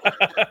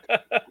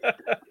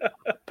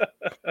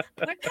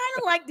kind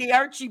of like the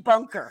Archie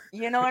Bunker.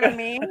 You know what I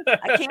mean?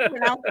 I can't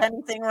pronounce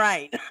anything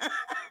right.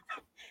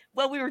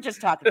 Well, we were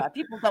just talking about.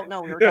 People don't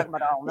know we were talking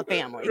about All in the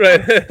Family.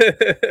 Right.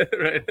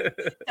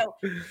 So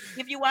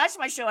if you watch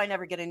my show, I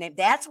never get a name.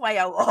 That's why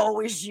I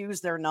always use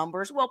their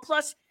numbers. Well,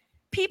 plus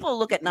people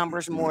look at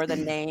numbers more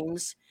than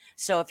names.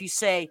 So if you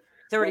say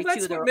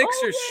 32,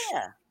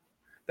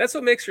 that's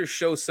what makes your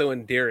show so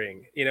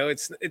endearing.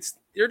 It's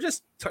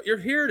you're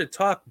here to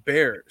talk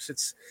Bears.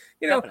 It's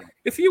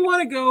if you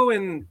want to go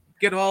and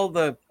get all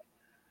the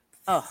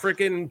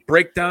freaking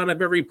breakdown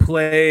of every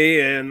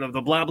play and of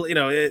the blah blah,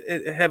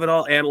 have it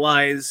all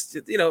analyzed.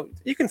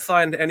 You can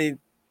find any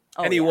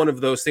one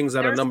of those things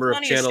on a number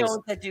of channels. Shows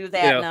that do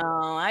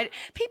that.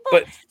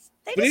 But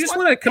you just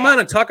want to come on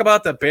and talk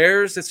about the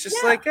Bears. It's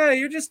just like, hey,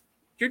 you're just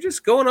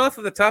going off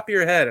of the top of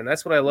your head, and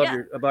that's what I love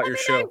about your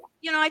show.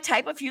 I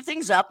type a few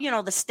things up, the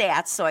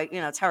stats, so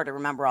it's hard to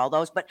remember all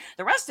those, but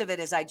the rest of it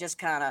is I just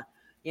kind of,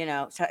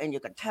 and you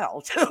can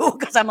tell too,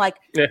 because I'm like,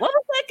 what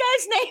was that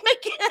guy's name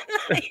again?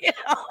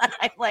 And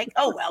I'm like,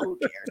 oh well, who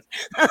cares?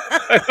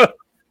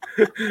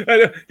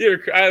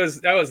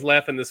 I was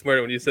laughing this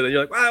morning when you said that.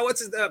 You're like, wow, what's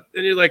his name?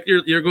 And you're like,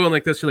 you're going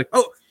like this. You're like,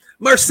 oh,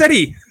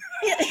 Marsetti.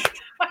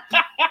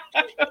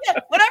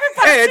 Whatever.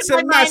 Hey, it's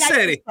a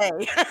Marsetti.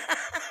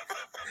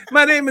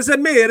 My name is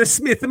Amir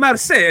Smith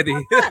Marsetti.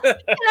 Hang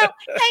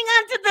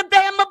on to the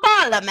Bama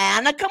baller,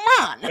 man. Come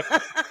on.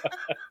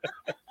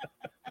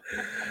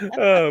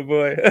 Oh,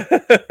 boy.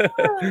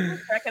 We're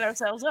cracking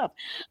ourselves up.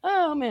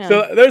 Oh, man.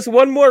 So there's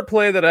one more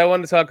play that I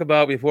want to talk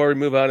about before we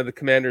move on to the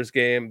Commanders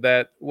game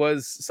that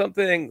was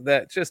something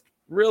that just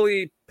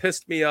really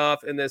pissed me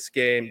off in this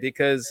game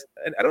because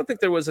I don't think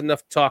there was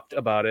enough talked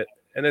about it,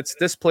 and it's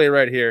this play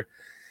right here.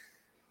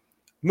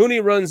 Mooney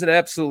runs an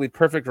absolutely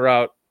perfect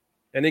route,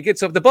 and he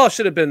gets up. The ball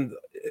should have been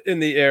in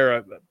the air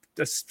a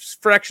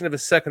fraction of a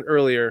second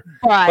earlier,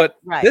 but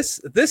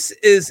this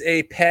is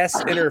a pass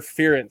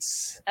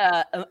interference.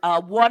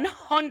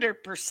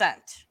 100%.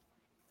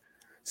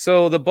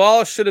 So the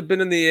ball should have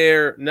been in the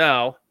air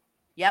now,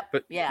 Yep.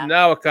 But yeah.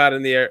 now it got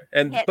in the air.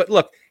 But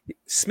look,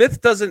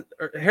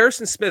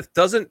 Harrison Smith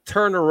doesn't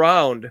turn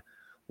around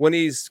when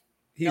he's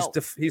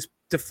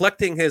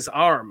deflecting his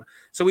arm.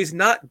 So he's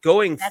not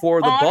going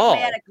for the ball.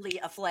 Automatically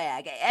a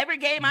flag. Every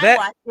game I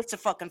watch, it's a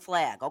fucking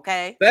flag,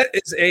 okay? That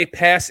is a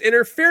pass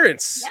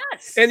interference.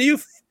 Yes. And you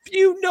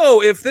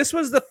know, if this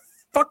was the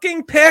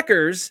fucking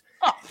Packers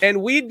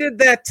and we did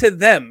that to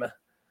them,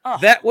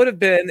 that would have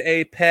been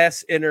a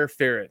pass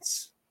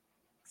interference.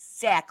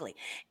 Exactly.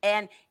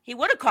 And he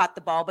would have caught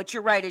the ball, but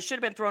you're right. It should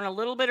have been thrown a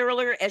little bit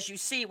earlier, as you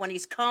see when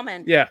he's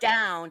coming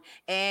down,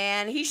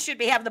 and he should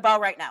be having the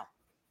ball right now.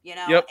 You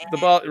know? Yep, the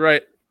ball,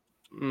 right.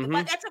 Mm-hmm.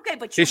 But that's okay.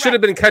 But he should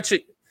have been catching.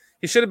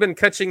 He should have been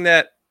catching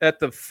that at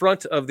the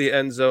front of the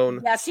end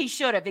zone. Yes, he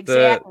should have.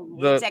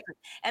 Exactly. Exactly.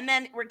 And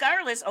then,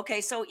 regardless,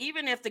 okay. So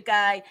even if the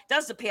guy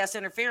does the pass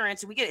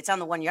interference, it's on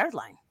the 1 yard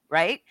line,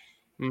 right?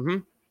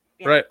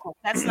 Mm-hmm. Right.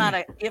 That's not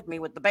a give me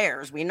with the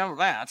Bears. We know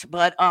that,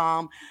 but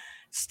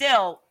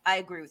still, I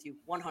agree with you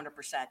 100%.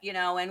 You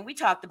know, and we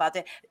talked about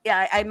that.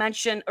 Yeah, I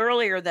mentioned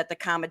earlier that the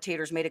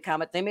commentators made a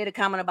comment. They made a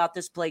comment about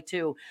this play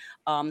too.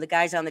 The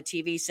guys on the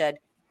TV said,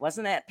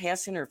 "Wasn't that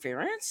pass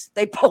interference?"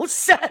 They both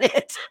said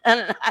it,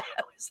 and I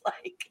was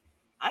like,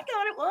 "I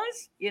thought it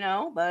was," you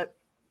know, but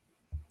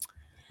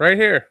right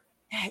here,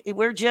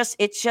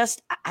 it's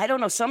just, I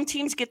don't know. Some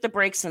teams get the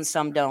breaks and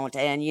some don't,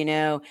 and you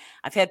know,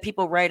 I've had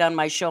people write on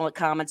my show in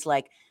comments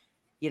like,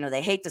 you know,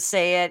 they hate to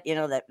say it, you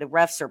know, that the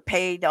refs are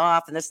paid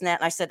off and this and that.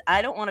 And I said,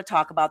 I don't want to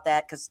talk about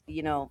that because,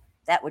 you know,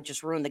 that would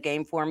just ruin the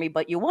game for me.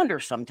 But you wonder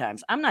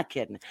sometimes. I'm not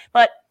kidding.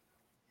 But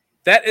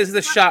that is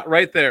the shot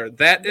right there.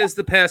 That is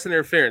the pass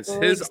interference.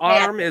 His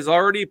arm is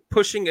already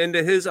pushing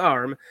into his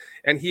arm,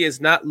 and he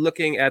is not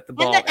looking at the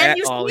ball at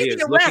all. He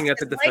is looking at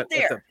the defense. Right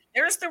there.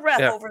 There's the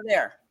ref over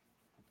there.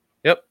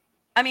 Yep.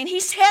 I mean,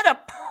 he's had a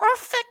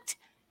perfect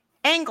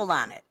angle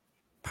on it.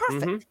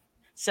 Perfect. Mm-hmm.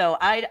 So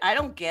I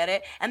don't get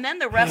it. And then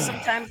the refs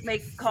sometimes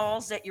make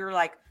calls that you're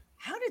like,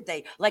 how did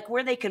they, like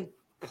where they can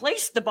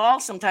place the ball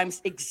sometimes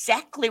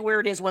exactly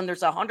where it is when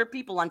there's 100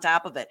 people on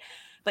top of it.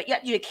 But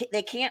yet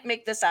they can't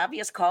make this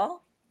obvious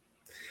call.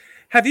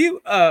 Have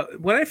you,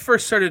 when I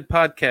first started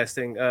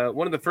podcasting,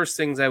 one of the first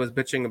things I was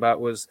bitching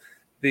about was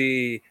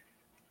the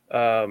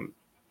playoff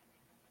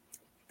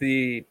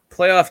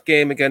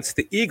game against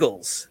the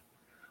Eagles,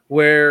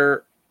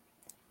 where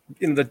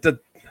in the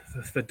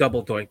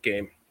double doink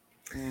game.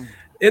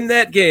 In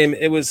that game,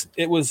 it was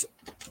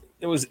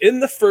in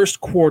the first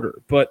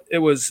quarter, but it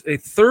was a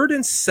 3rd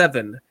and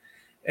 7,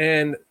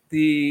 and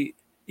the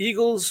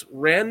Eagles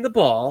ran the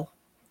ball,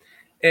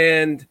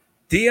 and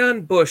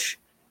Deion Bush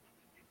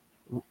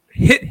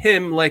hit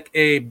him like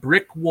a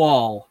brick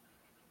wall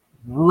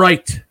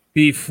right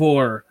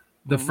before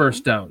the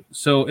first down.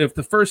 So if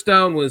the first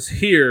down was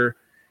here,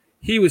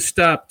 he was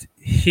stopped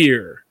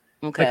here.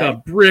 Okay. Like a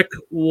brick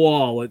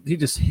wall. He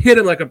just hit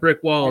him like a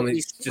brick wall, and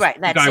the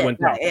guy went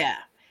down. Yeah.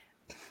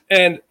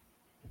 And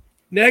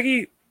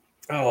Nagy,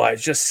 I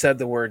just said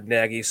the word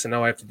Nagy, so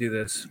now I have to do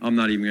this. I'm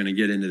not even going to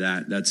get into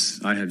that.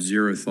 I have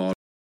zero thought.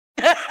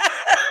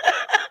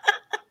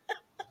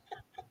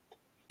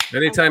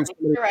 Anytime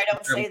sure I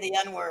don't say the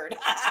N-word.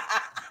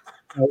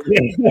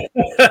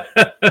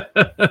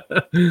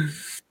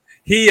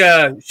 He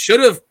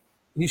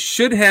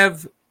should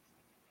have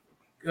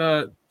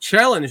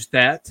challenged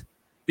that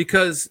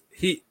because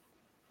he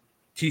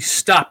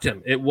stopped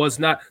him. It was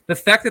not the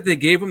fact that they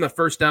gave him the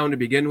first down to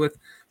begin with.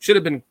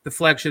 The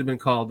flag should have been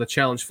called, the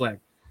challenge flag.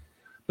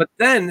 But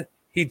then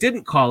he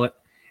didn't call it,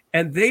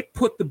 and they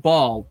put the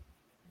ball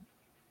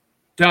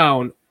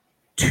down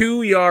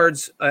 2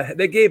 yards.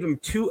 They gave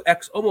him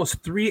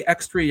almost 3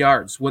 extra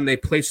yards when they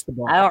placed the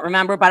ball. I don't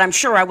remember, but I'm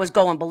sure I was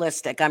going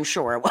ballistic. I'm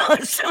sure it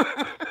was.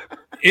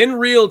 In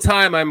real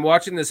time, I'm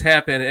watching this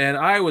happen, and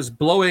I was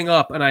blowing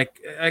up, and I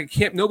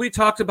can't. Nobody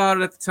talked about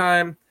it at the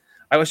time.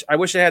 I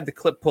wish I had the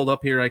clip pulled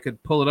up here. I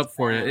could pull it up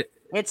for you.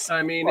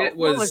 What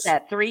was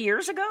that? 3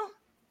 years ago?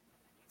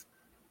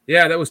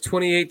 Yeah, that was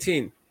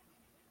 2018.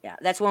 Yeah,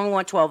 that's when we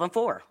went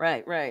 12-4.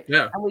 Right.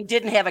 Yeah, and we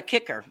didn't have a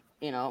kicker.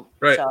 You know,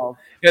 right. So.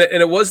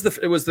 And it was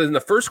in the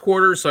first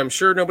quarter, so I'm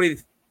sure nobody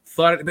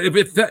thought it. But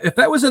if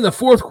that was in the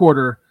fourth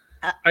quarter,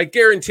 I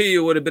guarantee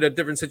you it would have been a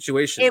different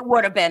situation. It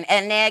would have been.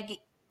 And Nagy.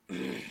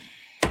 I'm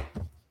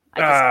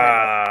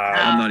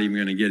not even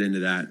going to get into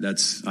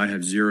that. I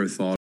have zero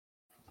thought.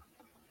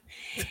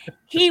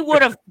 He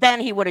would have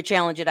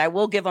challenged it. I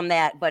will give him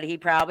that, but he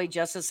probably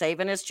just is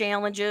saving his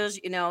challenges,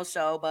 you know.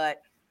 So,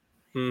 but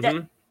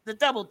the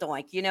double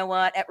doink, you know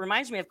what? It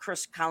reminds me of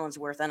Chris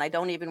Collinsworth, and I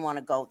don't even want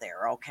to go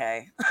there.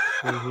 Okay.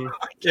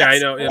 Yeah, I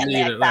know.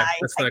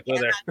 Let's not go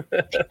there.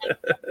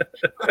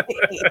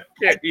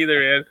 Can't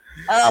either, man.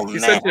 Oh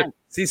man,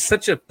 he's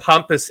such a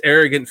pompous,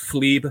 arrogant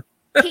plebe.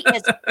 He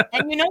is,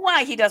 and you know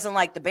why he doesn't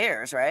like the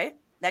Bears, right?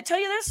 Did I tell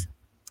you this?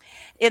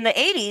 In the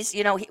 80s,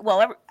 you know,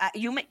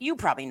 you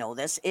probably know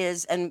this,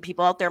 and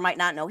people out there might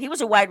not know, he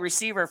was a wide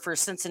receiver for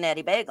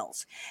Cincinnati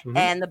Bengals,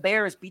 and the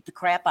Bears beat the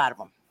crap out of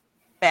him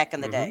back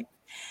in the day.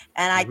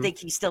 And I think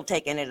he's still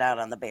taking it out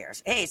on the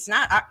Bears. Hey, it's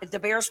not the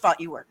Bears' fault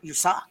you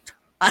sucked.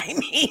 I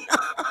mean,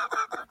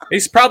 He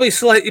probably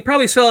still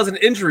has an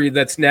injury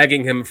that's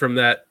nagging him from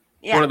that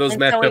one of those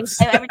matchups.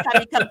 So every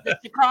time he comes to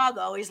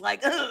Chicago, he's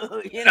like,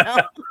 "Ooh," you know.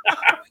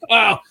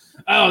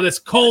 Oh, this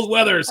cold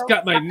weather's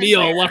got my knee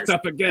all locked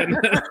up again.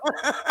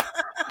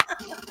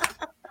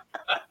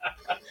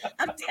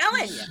 I'm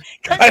telling you.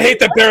 I hate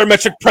the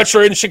barometric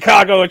pressure in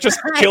Chicago. It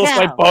just kills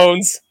my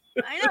bones.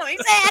 I know,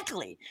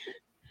 exactly.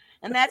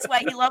 And that's why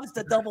he loves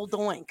the double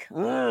doink.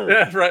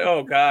 Yeah, right.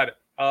 Oh, God.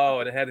 Oh,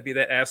 and it had to be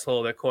that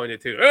asshole that coined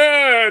it, too.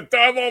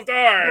 Double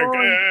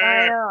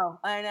doink.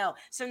 I know.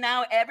 So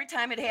now every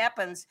time it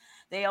happens,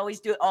 they always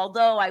do it.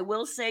 Although I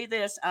will say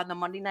this, on the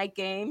Monday night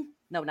game,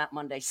 no, not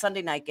Monday,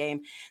 Sunday night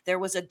game, there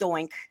was a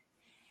doink.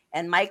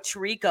 And Mike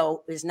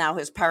Tirico is now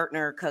his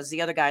partner because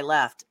the other guy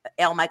left.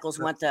 Al Michaels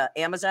went to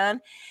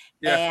Amazon.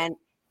 Yeah. And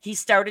he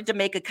started to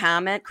make a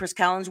comment, Chris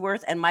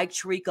Collinsworth, and Mike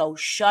Tirico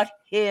shut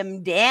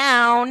him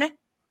down.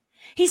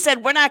 He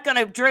said, "We're not going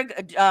to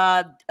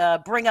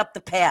bring up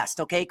the past,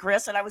 okay,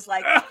 Chris?" And I was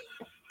like, "Yeah,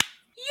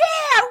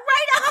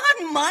 right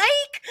on,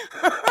 Mike."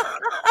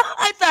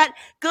 I thought,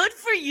 good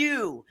for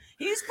you.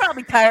 He's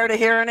probably tired of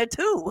hearing it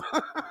too.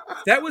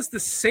 That was the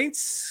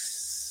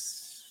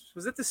Saints.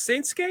 Was it the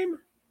Saints game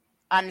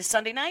on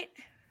Sunday night?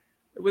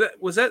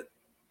 Was that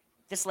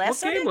this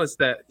last Sunday? What game was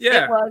that?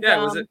 Yeah,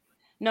 was it?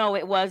 No,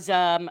 it was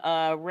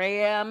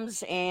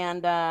Rams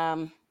and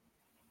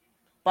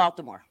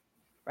Baltimore,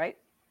 right?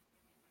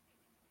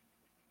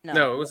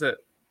 No, it was it.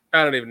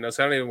 I don't even know.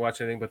 So I don't even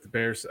watch anything but the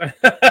Bears.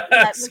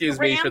 Excuse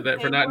me for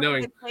not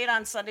knowing. They played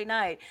on Sunday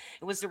night.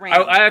 It was the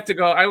Rams. I have to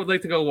go. I would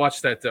like to go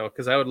watch that though,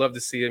 because I would love to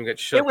see him get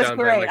shut down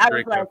by Mike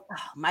Tirico. I was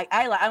like,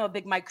 I'm a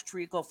big Mike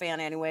Tirico fan,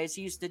 anyways.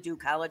 He used to do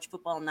college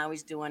football, and now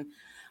he's doing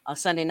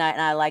Sunday night,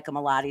 and I like him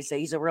a lot.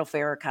 He's a real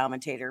fair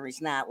commentator.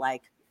 He's not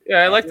like.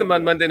 Yeah, I like them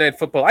on Monday Night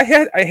Football. I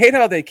hate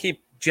how they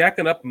keep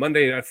jacking up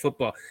Monday Night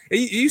Football. You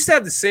used to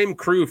have the same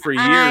crew for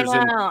years,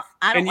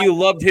 and you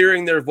loved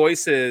hearing their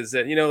voices,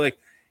 and like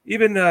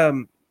even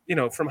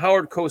from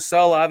Howard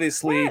Cosell,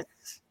 obviously,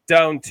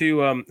 down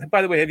to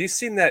by the way, have you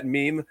seen that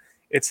meme?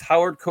 It's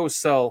Howard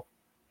Cosell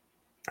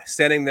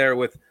standing there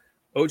with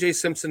O.J.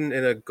 Simpson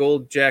in a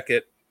gold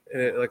jacket,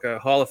 like a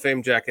Hall of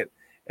Fame jacket,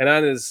 and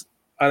on his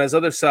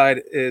other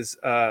side is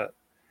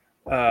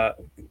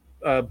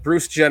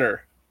Bruce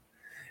Jenner.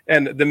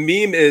 And the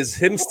meme is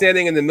him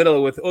standing in the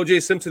middle with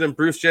O.J. Simpson and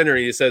Bruce Jenner.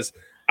 He says,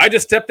 "I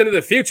just stepped into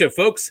the future,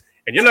 folks,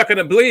 and you're not going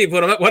to believe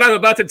what I'm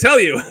about to tell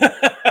you."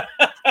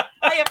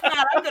 If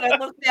not, I'm going to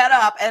look that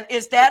up. And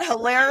is that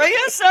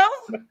hilarious? So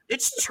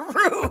it's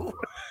true.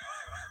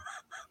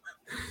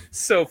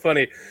 So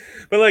funny.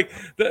 But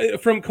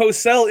from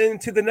Cosell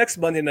into the next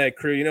Monday night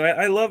crew,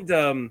 I loved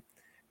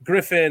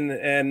Griffin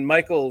and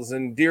Michaels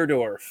and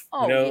Deerdorf.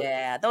 Oh,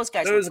 yeah. Those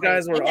guys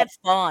were had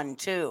fun,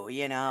 too,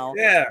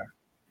 Yeah.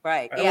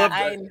 Right.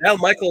 Al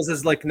Michaels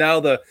is now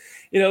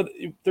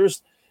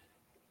there's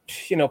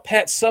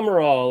Pat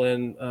Summerall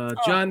and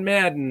John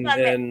Madden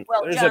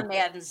John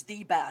Madden's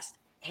the best,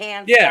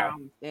 hands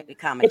down.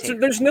 Commentator. But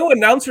there's no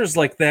announcers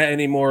like that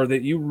anymore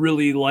that you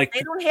really like.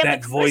 They don't have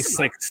that voice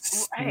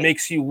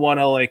makes you want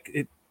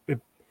to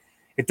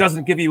it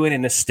doesn't give you any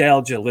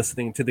nostalgia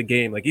listening to the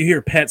game. Like you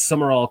hear Pat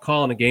Summerall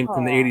calling a game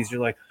from the 80s, you're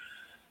like,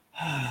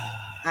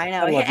 I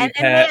know. And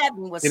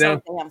Madden was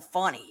so damn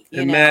funny.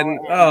 Madden,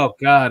 oh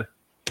God.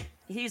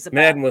 He's the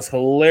Madden was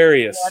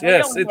hilarious.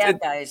 Yeah, they don't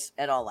have guys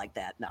at all like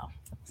that. No.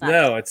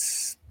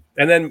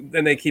 And then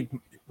they keep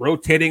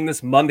rotating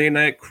this Monday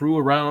night crew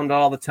around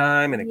all the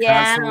time, and it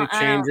constantly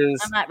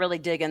changes. I'm not really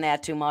digging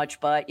that too much,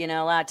 but a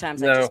lot of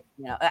times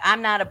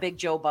I'm not a big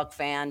Joe Buck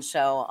fan,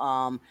 so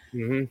I'm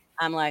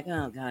like,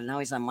 oh God, now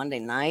he's on Monday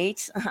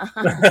night.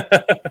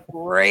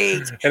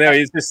 Great. I know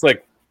he's just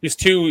he's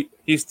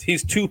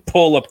too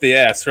pull up the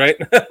ass, right?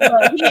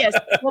 Well, he is.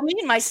 Well, me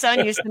and my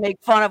son used to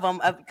make fun of him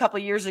a couple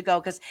of years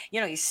ago because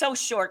he's so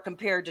short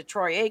compared to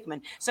Troy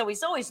Aikman, so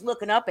he's always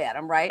looking up at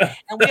him, right?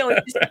 And we always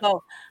used to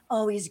go,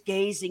 "Oh, he's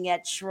gazing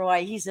at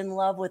Troy. He's in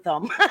love with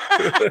him."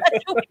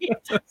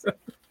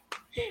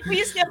 We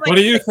used to have, what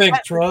do you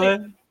think, Troy?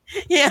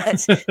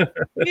 Yes,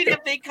 we'd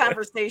have big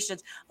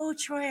conversations. "Oh,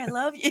 Troy, I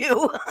love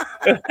you.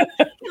 Can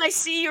I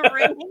see your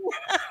ring?"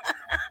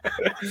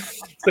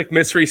 It's like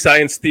Mystery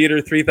Science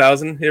Theater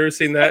 3000. You ever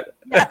seen that?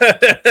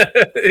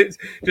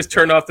 Just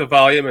turn off the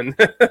volume and.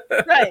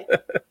 Right.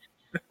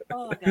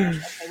 Oh gosh.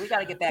 Okay, we got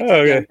to get back to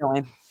the game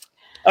going.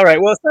 All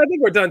right. Well, so I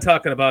think we're done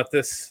talking about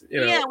this.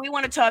 Yeah, we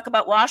want to talk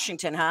about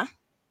Washington, huh?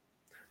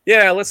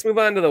 Yeah, let's move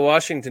on to the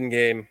Washington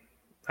game.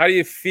 How are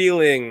you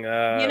feeling?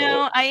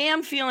 I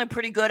am feeling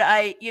pretty good.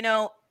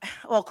 Well,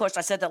 of course,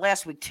 I said that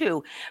last week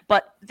too,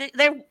 but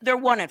they're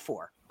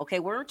 1-4. Okay,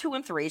 we're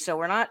 2-3, so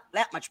we're not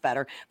that much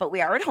better, but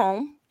we are at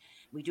home.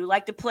 We do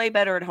like to play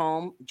better at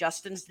home.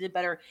 Justin's did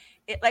better.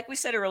 Like we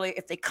said earlier,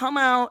 if they come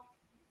out,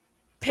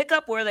 pick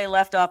up where they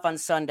left off on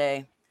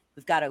Sunday,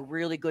 we've got a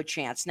really good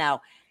chance.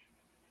 Now,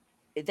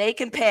 they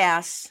can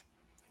pass,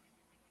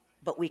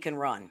 but we can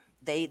run.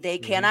 They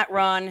cannot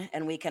run,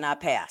 and we cannot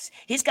pass.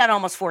 He's got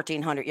almost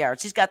 1,400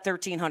 yards. He's got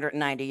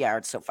 1,390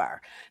 yards so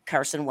far,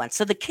 Carson Wentz.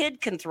 So the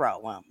kid can throw.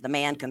 Well, the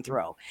man can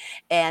throw.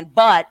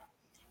 But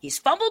He's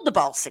fumbled the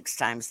ball 6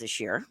 times this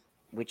year,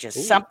 which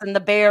is something the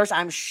Bears,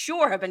 I'm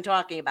sure, have been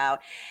talking about.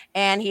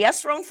 And he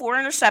has thrown 4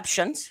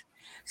 interceptions.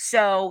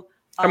 So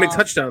how many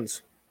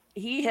touchdowns?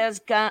 He has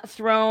got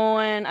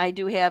thrown. I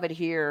do have it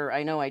here.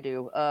 I know I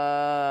do.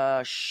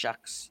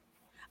 Shucks.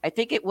 I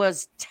think it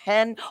was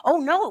 10. Oh,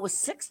 no, it was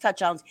 6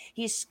 touchdowns.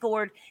 He's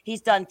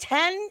done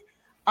 10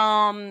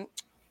 total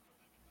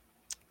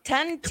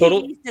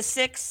TDs to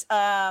 6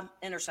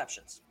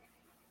 interceptions.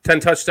 10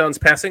 touchdowns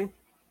passing?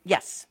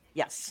 Yes.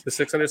 The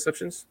 6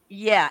 interceptions?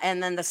 Yeah,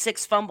 and then the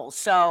 6 fumbles.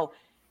 So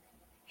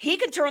he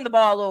can turn the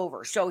ball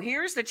over. So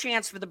here's the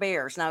chance for the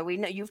Bears. Now, we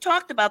know you've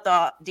talked about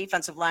the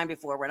defensive line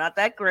before. We're not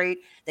that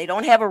great. They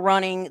don't have a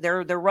running.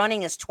 Their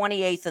running is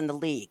 28th in the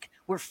league.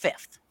 We're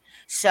 5th.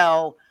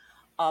 So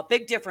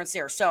big difference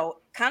there. So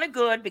kind of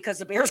good because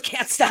the Bears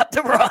can't stop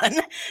the run.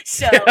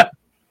 So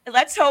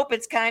let's hope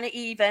it's kind of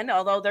even,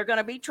 although they're going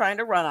to be trying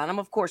to run on him,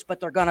 of course,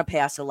 but they're going to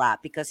pass a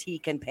lot because he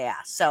can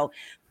pass. So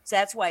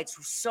that's why it's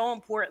so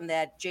important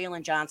that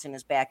Jalen Johnson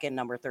is back in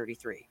number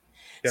 33.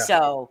 Yeah.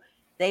 So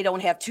they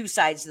don't have 2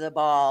 sides of the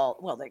ball.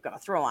 Well, they're going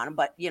to throw on him,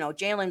 but,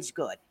 Jalen's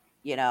good,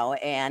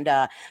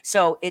 and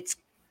so it's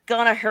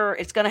going to hurt.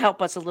 It's going to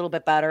help us a little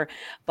bit better.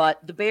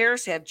 But the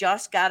Bears have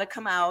just got to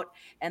come out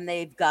and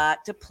they've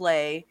got to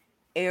play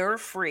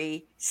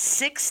air-free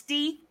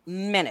 60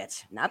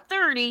 minutes, not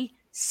 30,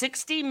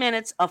 60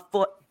 minutes of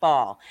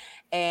football.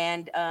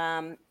 And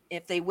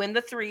if they win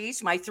the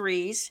threes, my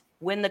threes,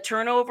 win the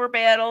turnover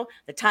battle,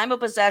 the time of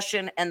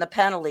possession, and the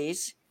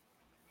penalties,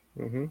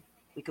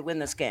 we could win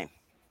this game.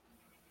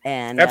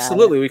 And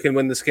absolutely, we can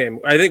win this game.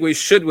 I think we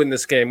should win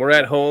this game. We're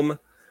at home.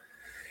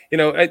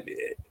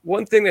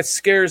 One thing that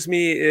scares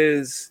me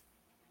is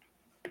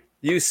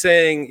you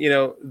saying,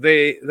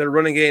 their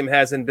running game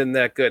hasn't been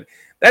that good.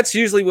 That's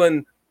usually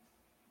when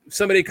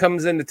somebody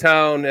comes into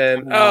town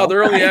and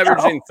they're only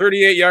averaging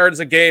 38 yards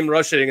a game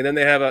rushing, and then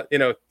they have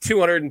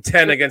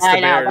 210 against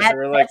the Bears.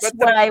 That's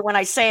why when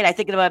I say it, I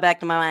think about it back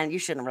to my mind. You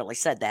shouldn't have really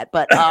said that,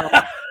 but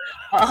but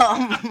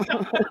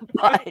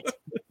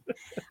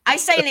I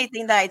say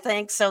anything that I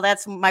think, so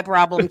that's my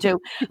problem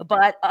too.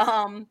 But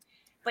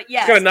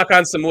yeah, gotta knock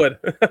on some wood.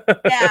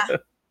 Yeah.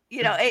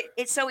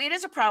 So it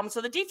is a problem.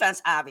 So the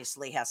defense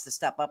obviously has to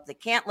step up. They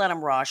can't let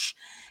them rush.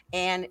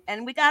 And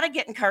we got to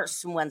get in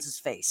Carson Wentz's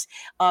face.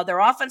 Their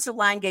offensive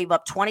line gave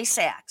up 20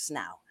 sacks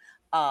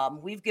now.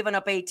 We've given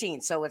up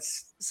 18. So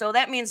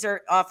that means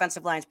their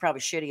offensive line is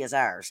probably shitty as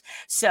ours.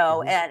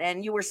 So,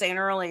 and you were saying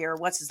earlier,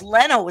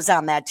 Leno was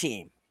on that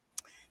team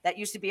that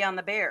used to be on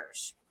the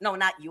Bears. No,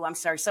 not you. I'm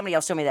sorry. Somebody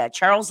else told me that.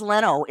 Charles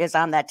Leno is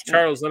on that team.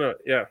 Charles Leno.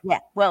 Yeah. Yeah.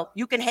 Well,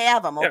 you can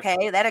have him. Okay.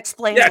 Yeah. That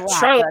explains a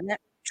lot. Doesn't it?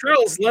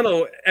 Charles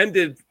Leno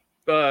ended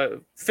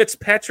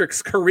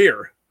Fitzpatrick's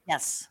career.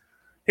 Yes.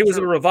 He was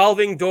a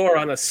revolving door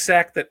on a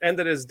sack that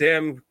ended his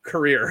damn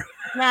career.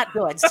 Not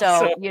good.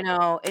 So,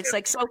 it's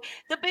like, so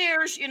the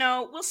Bears,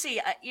 we'll see.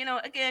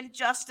 Again,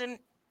 Justin,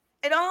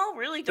 it all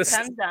really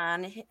depends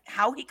on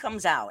how he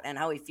comes out and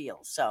how he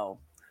feels. So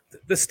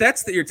the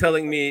stats that you're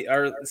telling me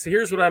so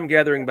here's what I'm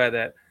gathering by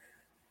that.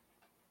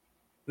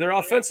 Their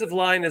offensive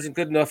line isn't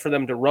good enough for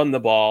them to run the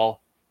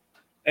ball.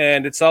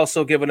 And it's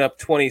also given up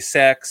 20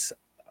 sacks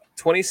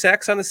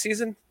on the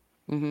season.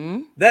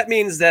 Mm-hmm. That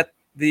means that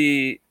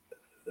they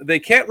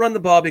can't run the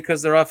ball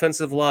because their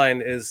offensive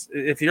line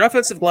if your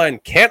offensive line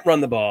can't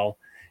run the ball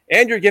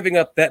and you're giving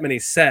up that many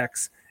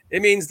sacks,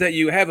 it means that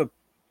you have a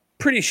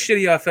pretty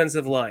shitty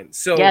offensive line.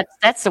 So yeah,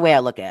 that's the way I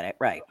look at it.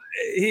 Right.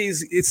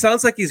 It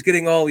sounds like he's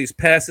getting all these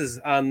passes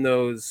on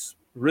those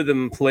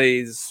rhythm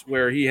plays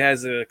where he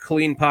has a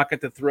clean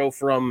pocket to throw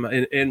from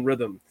in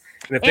rhythm.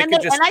 And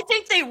I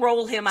think they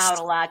roll him out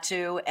a lot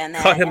too, and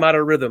then cut him out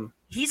of rhythm.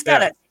 He's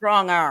got a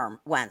strong arm,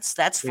 Wentz.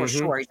 That's for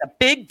sure. He's a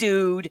big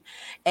dude,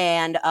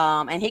 and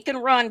he can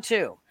run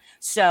too.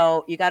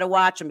 So you got to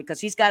watch him because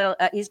he's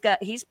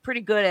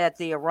pretty good at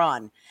the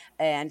run,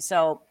 and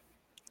so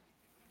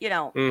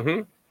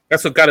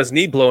that's what got his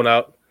knee blown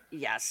out.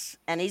 Yes,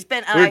 and he's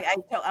been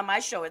on my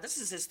show. This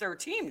is his 3rd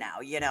team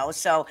now.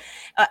 So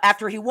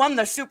after he won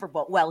the Super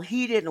Bowl, well,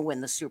 he didn't win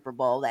the Super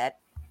Bowl. That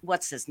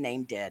what's his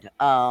name did.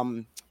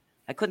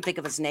 I couldn't think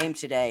of his name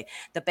today.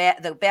 The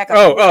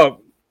backup.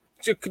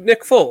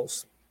 Nick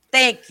Foles.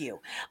 Thank you.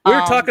 We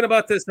were talking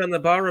about this on the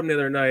barroom the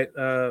other night.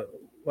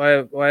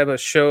 I have a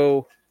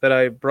show that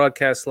I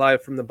broadcast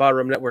live from the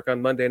Barroom Network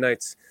on Monday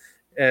nights,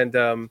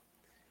 and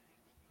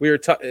we were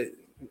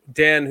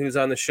Dan, who's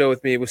on the show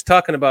with me, was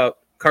talking about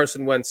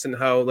Carson Wentz and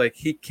how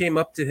he came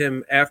up to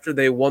him after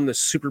they won the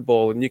Super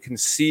Bowl, and you can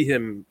see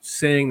him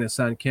saying this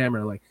on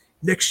camera,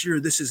 next year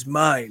this is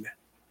mine.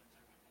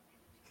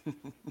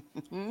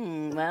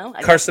 Well,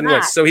 Carson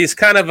Wentz. So he's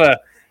kind of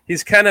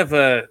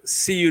a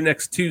see you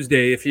next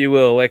Tuesday, if you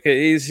will.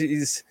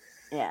 He's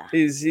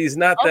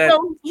not that.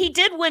 Although he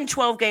did win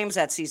 12 games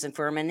that season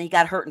for him, and he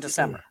got hurt in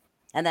December.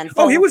 And then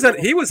he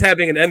was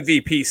having an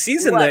MVP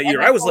season that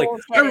year. I was like,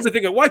 I remember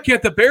thinking, why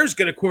can't the Bears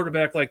get a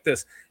quarterback like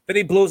this? Then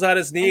he blows out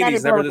his knee and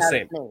he's never the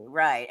same.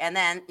 Right. And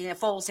then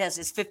Foles has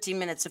his 15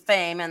 minutes of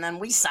fame, and then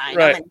we sign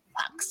him and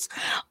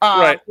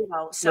he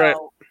sucks.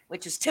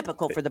 Which is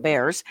typical for the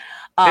Bears.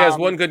 He has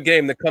one good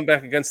game, the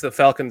comeback against the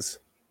Falcons.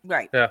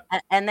 Right. Yeah.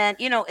 And then,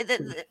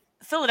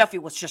 Philadelphia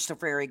was just a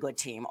very good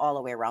team all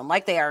the way around,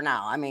 like they are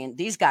now. I mean,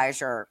 these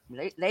guys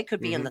they could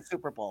be in the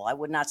Super Bowl. I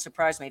would not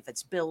surprise me if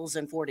it's Bills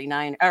and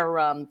 49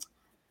 or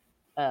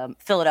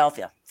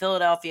Philadelphia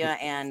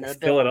and the Bills.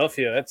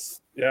 Philadelphia.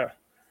 That's Yeah.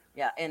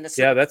 In the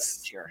Super Bowl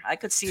this year. I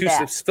could see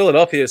that.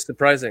 Philadelphia is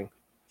surprising.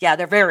 Yeah,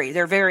 they're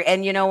very,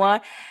 and you know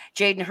what?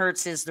 Jaden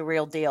Hurts is the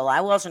real deal.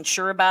 I wasn't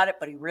sure about it,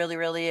 but he really,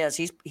 really is.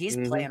 He's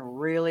playing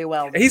really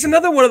well. He's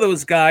another one of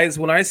those guys.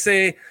 When I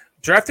say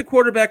draft a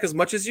quarterback as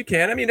much as you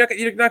can, I mean,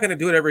 you're not going to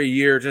do it every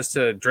year just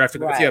to draft.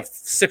 If you have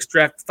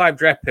 5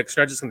 draft picks,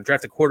 you're not just going to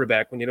draft a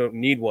quarterback when you don't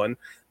need one.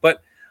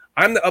 But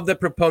I'm of the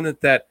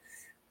proponent that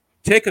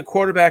take a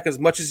quarterback as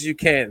much as you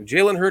can.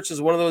 Jalen Hurts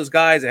is one of those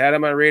guys I had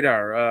on my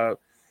radar.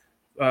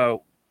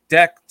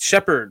 Dak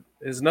Shepard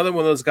is another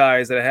one of those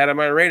guys that I had on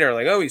my radar.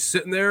 Like, he's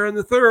sitting there in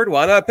the third.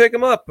 Why not pick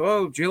him up?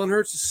 Oh, Jalen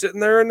Hurts is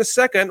sitting there in the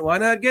second. Why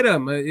not get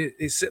him?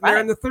 He's sitting there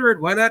in the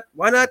third. Why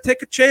not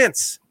take a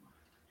chance?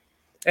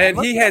 And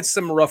he had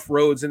some rough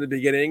roads in the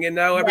beginning, and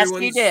now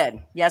everyone's...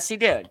 Yes, he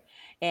did.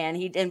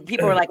 And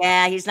people were like,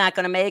 he's not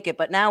going to make it.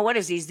 But now what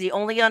is he? He's the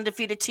only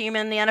undefeated team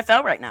in the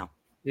NFL right now.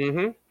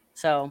 Mm-hmm.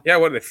 So yeah,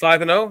 what are they,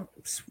 5-0?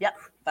 Yep,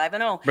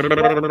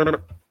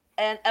 5-0.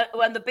 And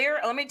when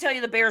let me tell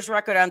you the Bears'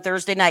 record on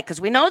Thursday night, because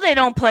we know they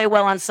don't play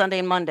well on Sunday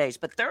and Mondays,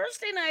 but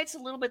Thursday night's a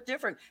little bit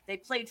different. They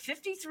played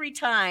 53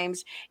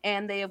 times,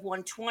 and they have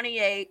won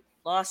 28,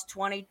 lost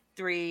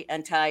 23,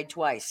 and tied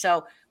twice.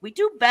 So we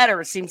do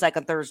better, it seems like,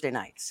 on Thursday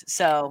nights.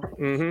 So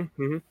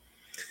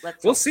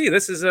we'll see.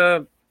 This is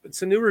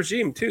it's a new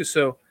regime too.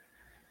 So,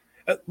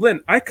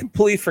 Lynn, I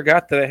completely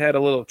forgot that I had a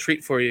little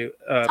treat for you.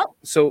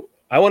 So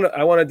I want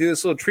to do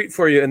this little treat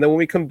for you, and then when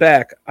we come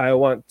back, I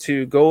want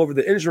to go over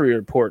the injury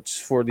reports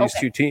for these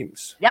two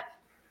teams. Yep.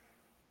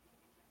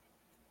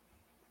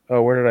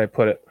 Oh, where did I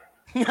put it?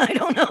 I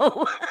don't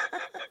know.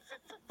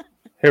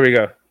 Here we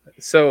go.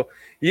 So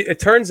it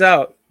turns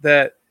out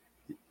that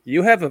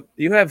you have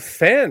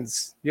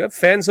fans. You have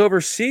fans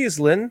overseas,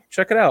 Lynn.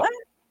 Check it out. What?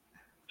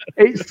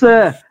 It's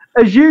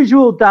as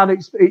usual, Dan.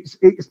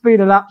 It's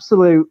been an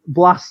absolute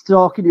blast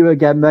talking to you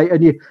again, mate.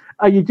 And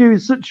you're doing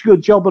such a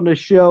good job on the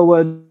show,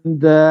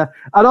 and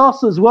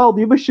also as well,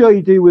 the other show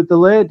you do with the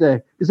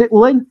lady, is it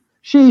Lynn?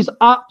 She's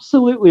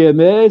absolutely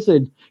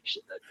amazing.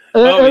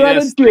 Her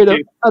energy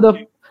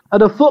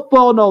and her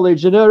football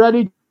knowledge and her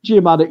energy,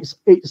 man,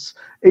 it's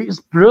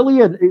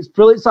brilliant. It's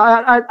brilliant. So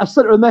I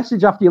sent her a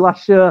message after your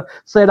last show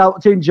saying how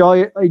to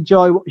enjoy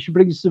what she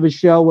brings to the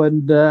show,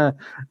 and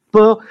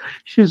but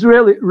she's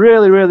really,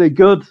 really, really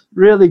good,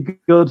 really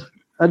good.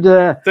 And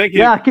thank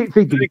you. Yeah, I keep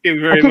thinking. Thank you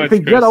very much,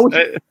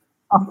 Chris.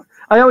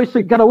 I always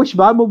think, God, I wish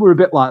my mum were a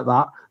bit like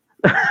that.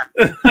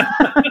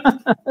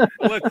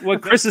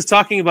 What Chris is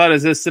talking about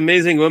is this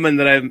amazing woman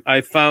that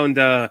I found.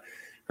 Her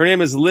name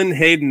is Lynn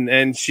Hayden,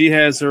 and she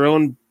has her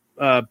own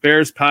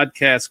Bears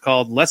podcast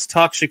called Let's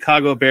Talk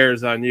Chicago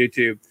Bears on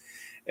YouTube.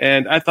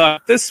 And I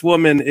thought this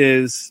woman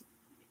is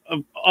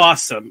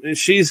awesome. And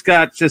she's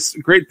got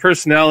just great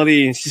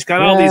personality, and she's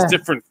got all these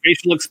different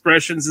facial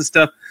expressions and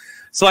stuff.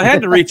 So I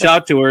had to reach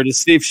out to her to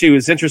see if she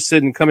was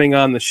interested in coming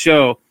on the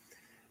show.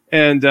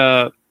 And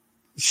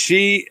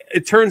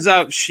it turns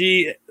out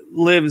she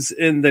lives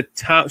in the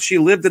town. She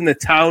lived in the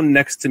town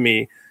next to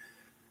me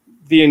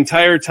the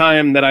entire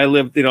time that I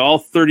lived, all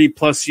 30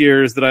 plus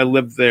years that I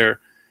lived there.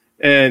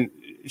 And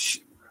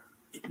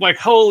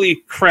holy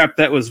crap,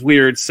 that was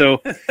weird.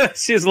 So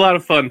she has a lot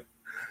of fun.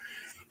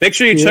 Make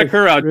sure you check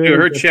her out too.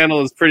 Her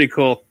channel is pretty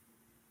cool.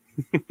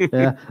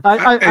 Yeah,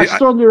 I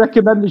strongly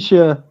recommend the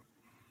show.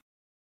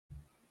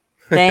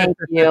 Thank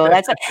you.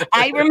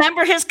 I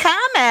remember his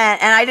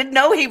comment, and I didn't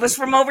know he was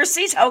from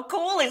overseas. How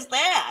cool is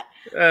that?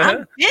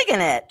 I'm digging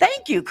it.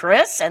 Thank you,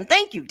 Chris, and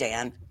thank you,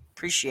 Dan.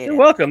 Appreciate it. You're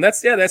welcome.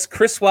 That's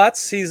Chris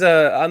Watts. He's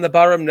on the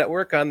Barroom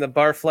Network on the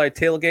Barfly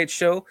Tailgate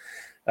Show.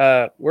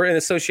 We're in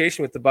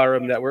association with the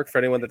Barroom Network. For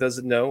anyone that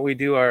doesn't know, we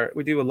do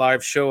a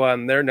live show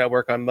on their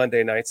network on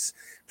Monday nights,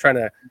 trying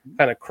to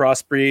kind of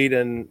crossbreed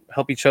and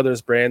help each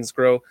other's brands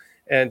grow.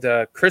 And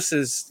Chris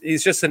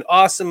he's just an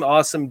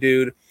awesome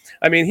dude.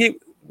 I mean,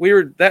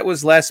 that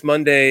was last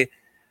Monday.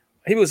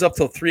 He was up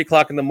till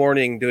 3:00 in the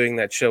morning doing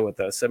that show with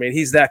us. I mean,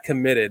 he's that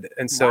committed.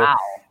 And so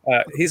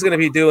he's going to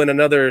be doing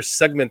another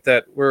segment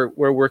that we're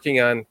working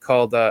on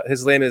called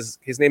his name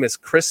is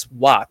Chris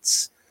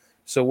Watts.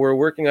 So we're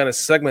working on a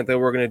segment that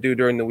we're going to do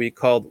during the week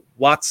called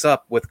What's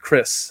Up with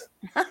Chris.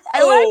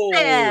 I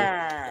like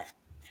that.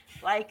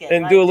 Like it.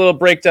 And do a little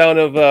breakdown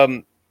of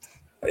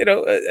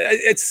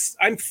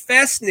I'm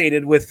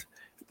fascinated with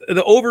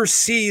the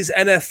overseas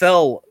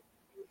NFL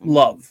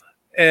love.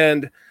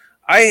 And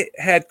I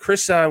had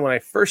Chris on when I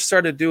first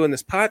started doing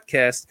this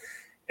podcast,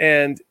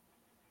 and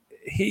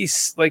he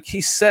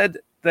said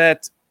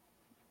that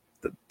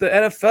the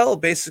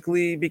NFL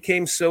basically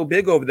became so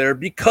big over there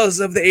because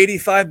of the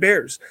 85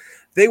 Bears.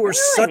 They were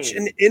such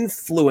an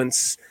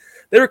influence.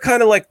 They were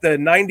kind of like the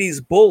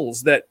 90s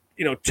Bulls that,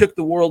 took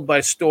the world by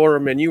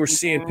storm, and you were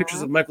seeing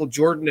pictures of Michael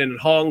Jordan in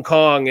Hong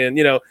Kong, and,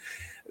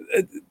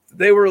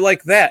 they were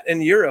like that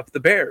in Europe, the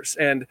Bears.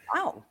 And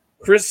wow.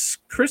 Chris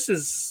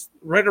is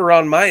right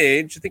around my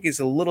age. I think he's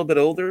a little bit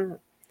older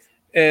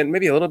and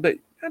maybe a little bit.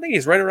 I think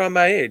he's right around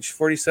my age,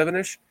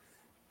 47-ish.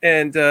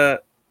 And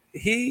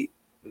he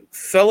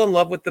fell in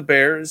love with the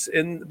Bears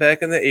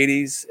back in the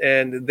 80s,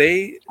 and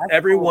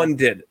everyone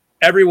did.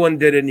 Everyone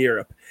did in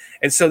Europe.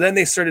 And so then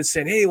they started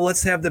saying, hey, well,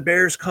 let's have the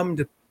Bears come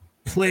to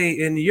play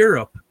in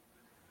Europe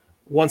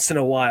once in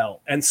a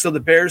while. And so the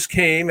Bears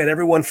came, and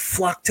everyone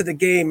flocked to the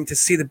game to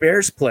see the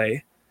Bears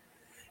play.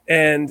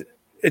 And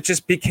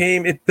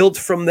it built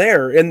from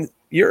there in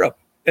Europe.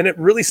 And it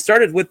really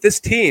started with this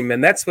team.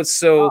 And that's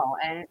what's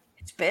and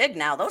it's big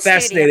now. Those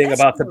fascinating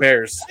about the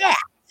Bears.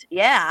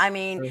 Yeah. I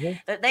mean,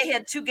 they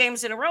had 2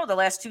 games in a row. The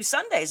last 2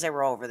 Sundays they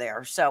were over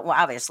there. So, well,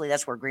 obviously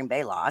that's where Green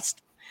Bay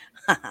lost.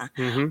 So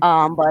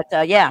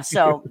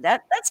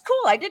that's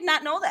cool. I did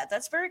not know that.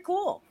 That's very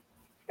cool.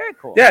 Very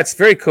cool. Yeah, it's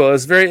very cool.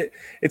 It's very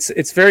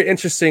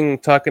interesting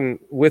talking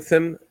with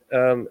him.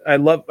 I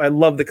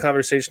love the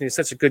conversation. He's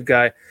such a good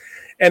guy,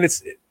 and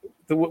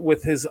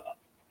with his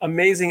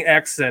amazing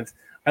accent.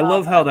 I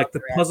love how like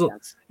the puzzle.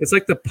 Accents. It's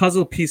like the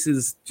puzzle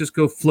pieces just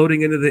go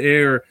floating into the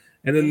air,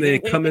 and then they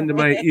come into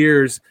my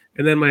ears,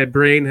 and then my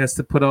brain has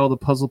to put all the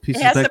puzzle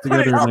pieces back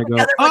together, and I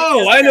go,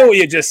 "Oh, I know what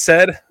you just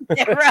said."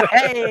 Yeah,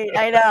 right.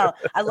 I know.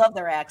 I love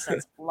their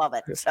accents. Love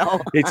it.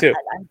 So me too.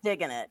 I'm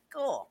digging it.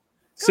 Cool.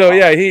 So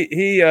yeah,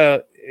 he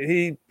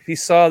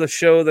saw the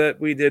show that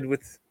we did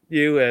with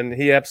you, and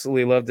he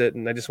absolutely loved it.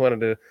 And I just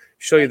wanted to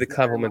show you the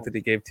compliment that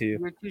he gave to you.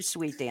 You're too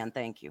sweet, Dan.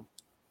 Thank you.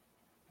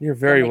 You're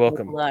very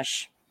welcome.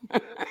 Blush.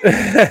 All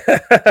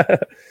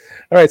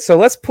right, so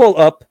let's pull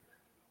up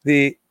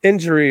the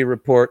injury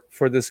report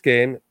for this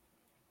game.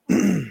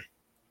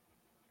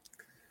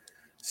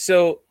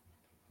 So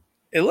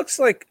it looks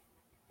like,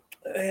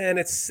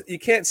 and you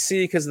can't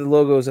see because the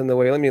logo's in the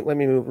way. Let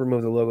me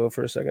remove the logo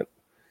for a second.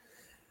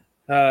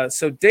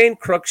 So Dane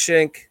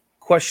Cruikshank,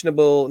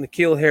 questionable.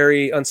 N'Keal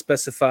Harry,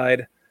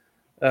 unspecified.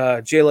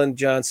 Jalen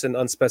Johnson,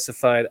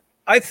 unspecified.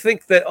 I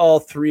think that all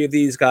 3 of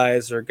these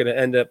guys are going to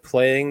end up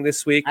playing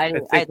this week. I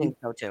think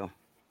so too.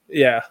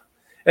 Yeah.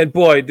 And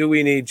boy, do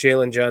we need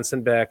Jalen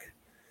Johnson back.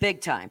 Big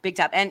time.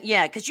 And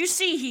yeah, because you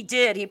see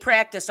he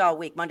practiced all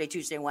week, Monday,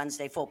 Tuesday,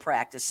 Wednesday, full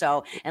practice.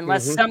 So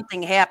unless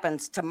something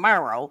happens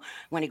tomorrow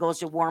when he goes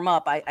to warm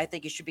up, I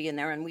think he should be in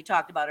there. And we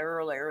talked about it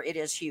earlier. It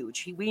is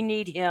huge. We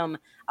need him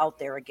out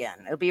there again.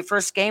 It'll be a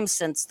first game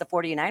since the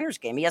 49ers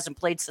game. He hasn't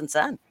played since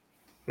then.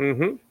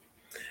 Mm-hmm.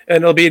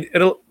 And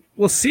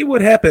we'll see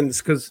what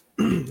happens because,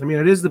 I mean,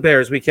 it is the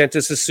Bears. We can't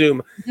just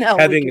assume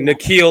having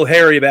N'Keal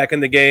Harry back in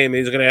the game,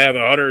 he's going to have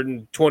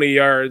 120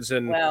 yards.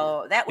 And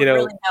well, that would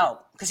really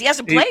help because he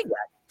hasn't played yet.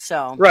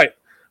 So right.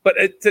 But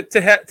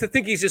to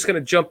think he's just going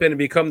to jump in and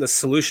become the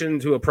solution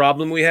to a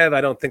problem we have,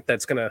 I don't think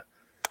that's going to.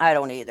 I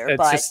don't either.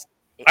 But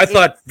I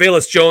thought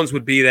Velus Jones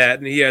would be that,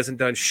 and he hasn't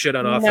done shit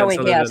on offense. No,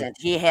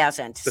 he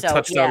hasn't. The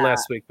touchdown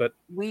last week, but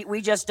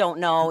we just don't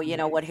know,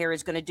 what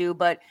Harry's going to do.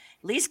 But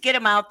at least get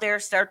him out there,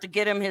 start to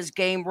get him his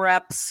game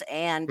reps,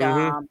 and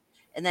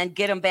then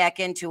get him back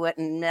into it.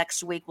 And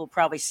next week we'll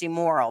probably see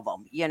more of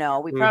them. We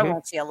probably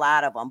won't see a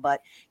lot of them,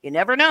 but you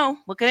never know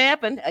what could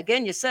happen.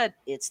 Again, you said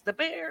it's the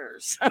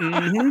Bears.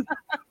 And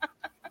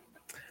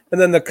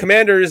then the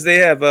Commanders, they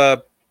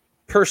have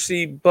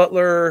Percy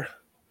Butler,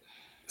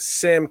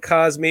 Sam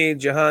Cosmi,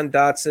 Jahan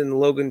Dotson,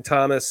 Logan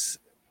Thomas,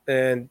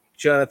 and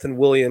Jonathan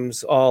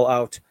Williams all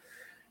out.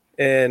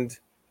 And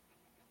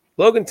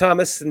Logan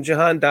Thomas and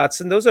Jahan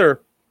Dotson, those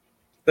are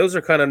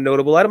kind of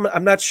notable.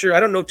 I'm not sure.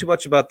 I don't know too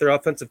much about their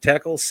offensive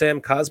tackle,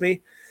 Sam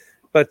Cosmi,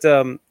 but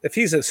if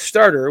he's a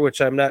starter, which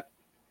I'm not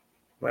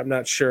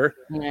sure.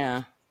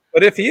 Yeah.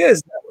 But if he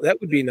is, that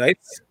would be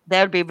nice.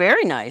 That would be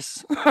very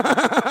nice.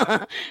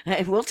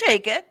 We'll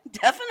take it.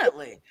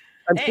 Definitely.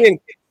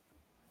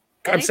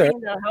 I'm sorry.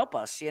 That'll help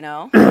us,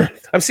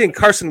 I'm seeing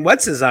Carson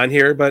Wentz is on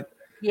here, but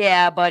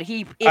yeah, but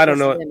I don't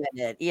know.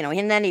 Limited,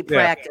 and then he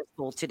practiced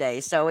full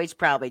today, so he's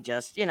probably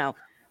just, a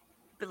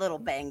little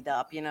banged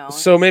up,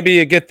 So maybe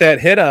you get that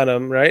hit on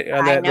him, right?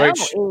 On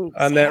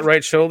that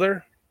right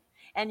shoulder.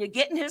 And you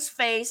get in his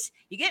face.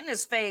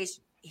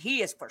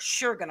 He is for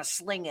sure going to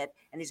sling it,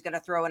 and he's going to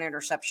throw an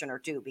interception or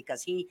 2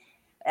 because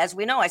as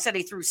we know, I said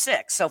he threw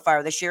 6 so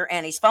far this year,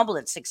 and he's fumbled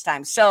it 6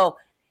 times. So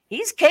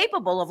he's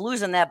capable of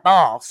losing that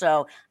ball.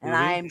 So, and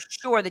I'm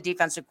sure the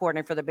defensive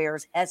coordinator for the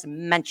Bears has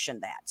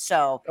mentioned that.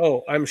 So,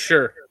 I'm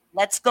sure.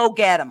 Let's go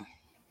get him.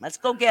 Let's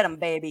go get him,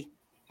 baby.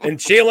 And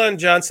Jalen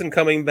Johnson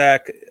coming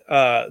back,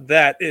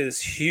 that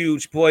is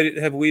huge. Boy,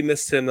 have we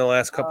missed him the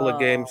last couple of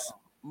games.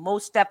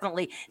 Most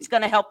definitely. It's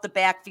going to help the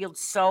backfield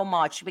so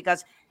much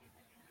because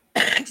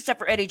except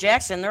for Eddie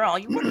Jackson, they're all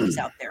your rookies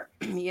out there.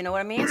 You know what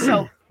I mean?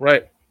 So,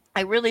 right.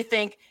 I really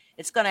think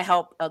it's going to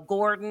help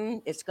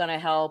Gordon. It's going to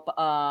help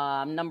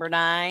number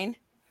 9.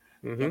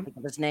 Can't think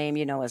of his name.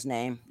 You know his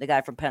name. The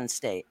guy from Penn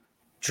State.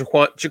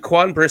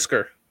 Jaquan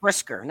Brisker.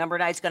 Number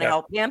 9 is going to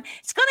help him.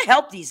 It's going to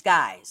help these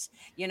guys,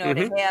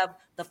 to have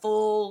the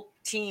full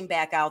team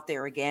back out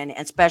there again,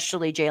 and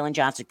especially Jalen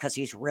Johnson, because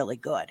he's really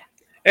good.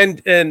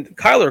 And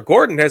Kyler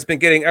Gordon has been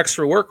getting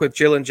extra work with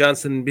Jalen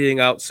Johnson being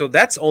out, so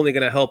that's only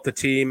going to help the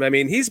team. I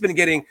mean, he's been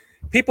getting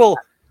people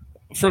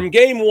from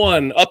game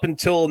 1 up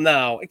until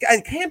now. I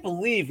can't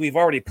believe we've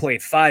already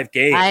played 5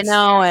 games. I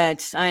know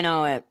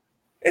it.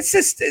 It's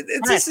just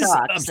this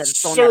is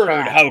absurd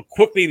how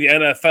quickly the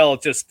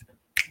NFL just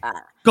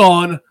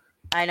gone.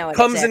 I know.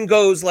 Comes and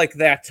goes like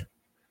that.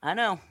 I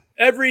know.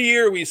 Every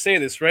year we say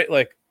this, right?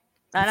 Like,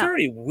 it's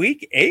already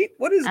week 8?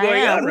 What is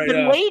going on right now?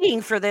 We've been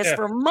waiting for this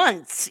for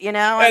months, And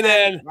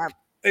then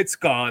it's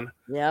gone.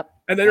 Yep.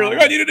 And then you're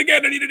like, I need it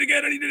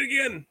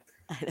again.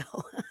 I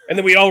know. And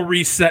then we all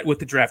reset with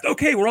the draft.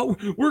 Okay,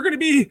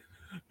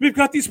 we've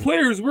got these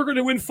players. We're going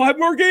to win 5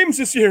 more games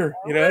this year.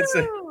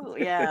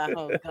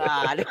 Oh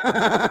God.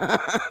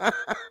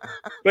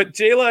 But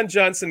Jalen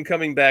Johnson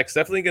coming back is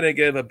definitely going to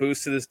give a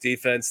boost to this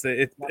defense.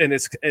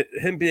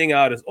 Him being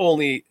out has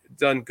only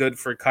done good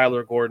for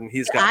Kyler Gordon.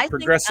 He's got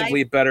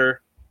progressively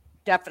better.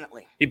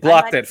 Definitely. He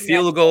blocked that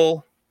field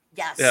goal.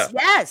 Yes. Yeah.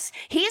 Yes.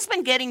 He's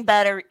been getting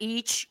better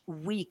each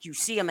week. You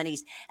see him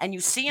and you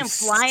see him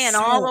flying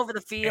all over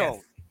the field.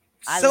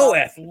 So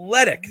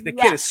athletic. The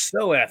kid is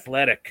so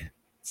athletic.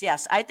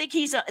 Yes, I think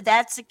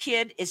that's a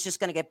kid is just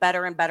going to get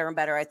better and better and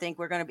better. I think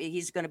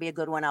he's going to be a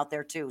good one out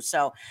there too.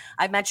 So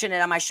I mentioned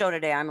it on my show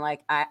today. I'm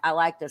like, I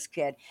like this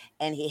kid,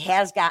 and he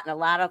has gotten a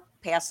lot of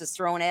passes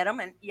thrown at him.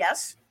 And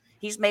yes,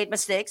 he's made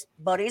mistakes,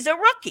 but he's a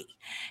rookie.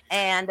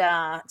 And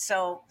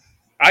so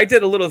I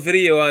did a little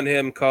video on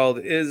him called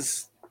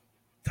 "Is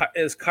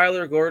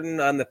Kyler Gordon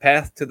on the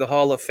path to the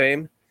Hall of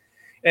Fame?"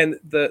 And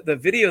the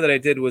video that I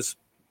did was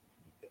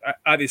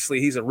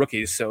obviously he's a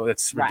rookie, so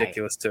it's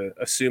ridiculous to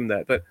assume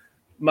that, but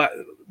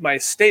my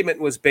statement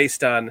was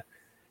based on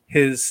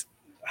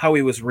how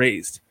he was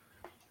raised.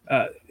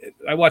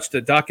 I watched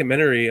a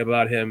documentary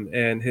about him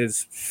and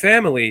his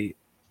family.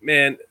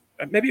 Man,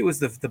 maybe it was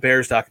the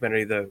Bears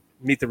documentary, the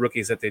Meet the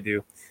Rookies that they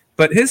do.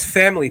 But his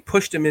family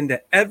pushed him into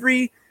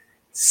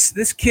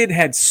this kid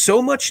had so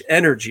much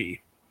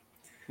energy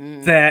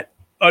that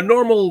a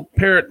normal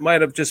parent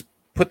might have just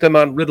put them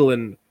on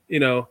Ritalin,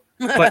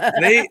 But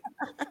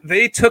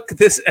they took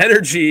this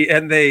energy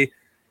and they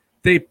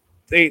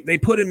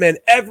put him in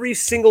every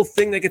single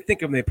thing they could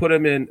think of. They put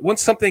him in,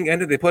 once something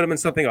ended, they put him in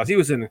something else. He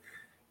was in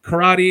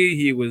karate.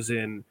 He was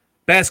in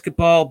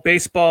basketball,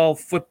 baseball,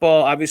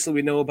 football. Obviously,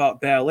 we know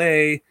about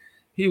ballet.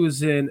 He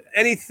was in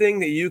anything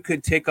that you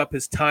could take up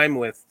his time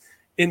with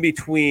in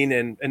between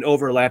and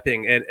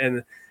overlapping.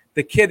 And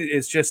the kid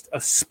is just a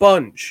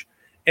sponge.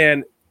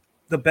 And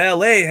the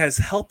ballet has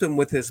helped him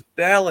with his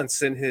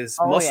balance and his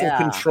muscle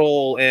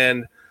control.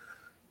 And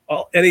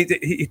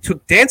he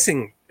took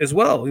dancing as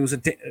well. He was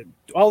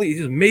he's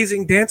an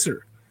amazing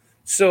dancer.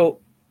 So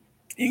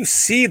you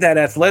see that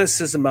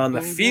athleticism on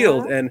the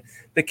field, and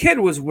the kid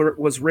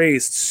was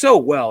raised so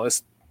well.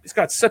 He's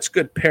got such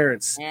good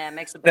parents. Yeah, it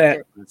makes a big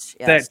difference.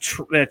 Yes.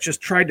 That just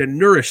tried to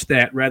nourish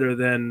that rather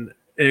than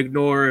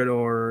ignore it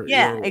or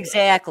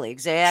exactly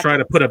try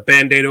to put a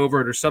Band-Aid over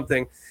it or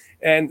something.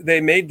 And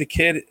they made the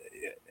kid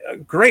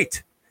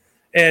great.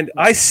 And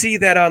I see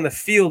that on the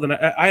field, and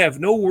I have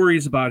no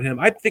worries about him.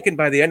 I'm thinking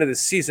by the end of the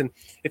season,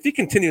 if he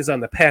continues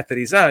on the path that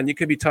he's on, you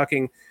could be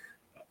talking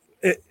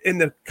in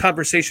the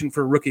conversation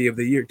for Rookie of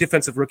the Year,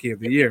 Defensive Rookie of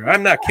the Year.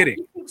 I'm not kidding.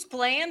 He keeps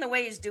playing the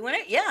way he's doing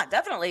it. Yeah,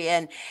 definitely.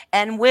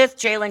 And with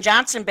Jalen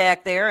Johnson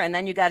back there, and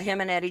then you got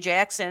him and Eddie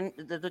Jackson,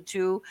 the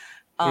two.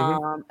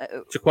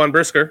 Jaquan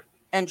Brisker.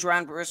 And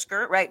Jaquan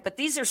Brisker, right? But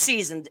these are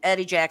seasoned,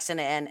 Eddie Jackson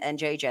and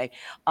JJ.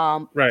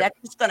 Right. That's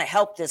just going to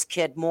help this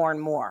kid more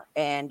and more.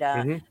 And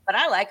but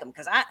I like him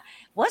because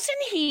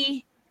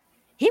he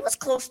was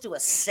close to a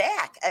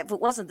sack. If it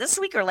wasn't this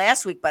week or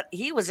last week, but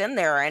he was in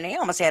there and he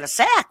almost had a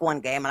sack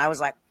one game. And I was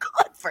like,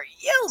 good for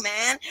you,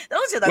 man.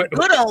 Those are the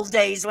good old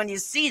days when you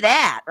see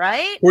that,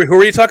 right? Who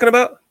are you talking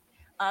about?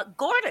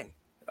 Gordon.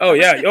 Oh,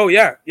 yeah.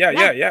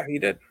 He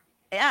did.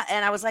 Yeah,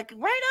 and I was like,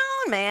 right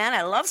on, man.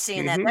 I love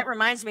seeing that. That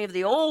reminds me of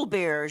the old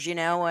Bears,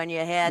 when you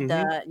had,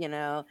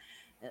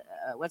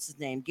 what's his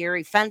name?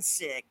 Gary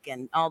Fensick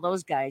and all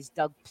those guys,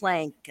 Doug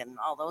Plank and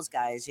all those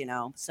guys,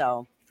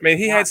 So, I mean,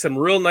 he had some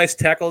real nice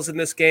tackles in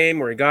this game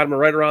where he got him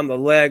right around the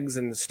legs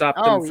and stopped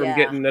him from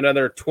getting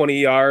another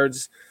 20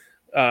 yards.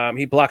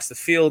 He blocks the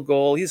field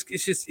goal.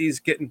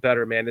 He's getting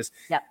better, man.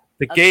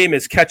 The game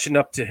is catching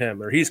up to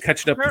him, or he's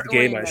catching up to the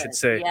game, I should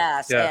say.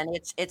 Yes, and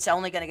it's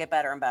only going to get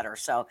better and better.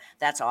 So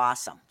that's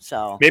awesome.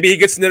 So maybe he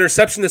gets an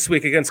interception this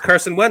week against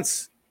Carson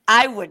Wentz.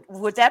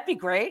 Would that be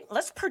great?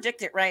 Let's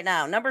predict it right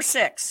now. Number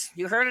 6.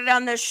 You heard it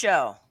on this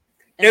show.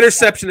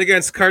 Interception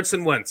against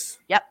Carson Wentz.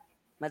 Yep.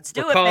 Let's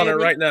do it. We're calling it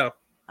right now.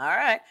 All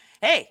right.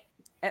 Hey,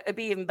 it'd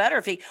be even better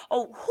if he.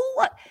 Oh,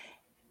 what?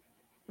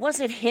 Was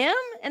it him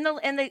in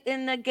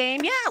the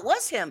game? Yeah, it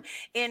was him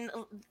in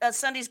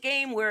Sunday's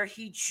game where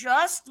he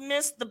just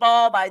missed the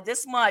ball by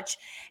this much,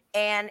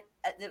 and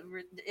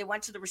it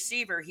went to the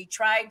receiver. He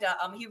tried to,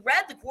 he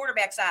read the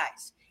quarterback's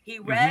eyes. He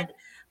read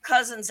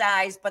Cousins'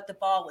 eyes, but the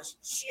ball was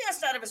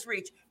just out of his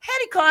reach. Had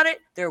he caught it,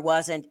 there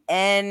wasn't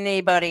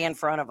anybody in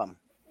front of him.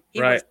 He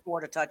would have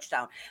scored a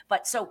touchdown.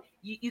 But so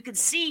you can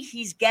see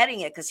he's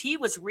getting it because he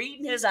was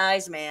reading his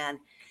eyes, man.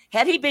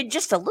 Had he been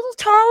just a little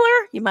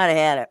taller, he might have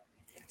had it.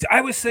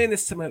 I was saying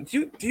this to my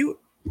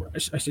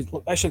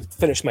I should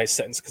finish my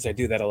sentence because I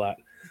do that a lot.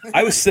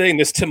 I was saying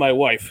this to my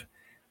wife.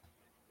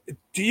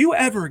 Do you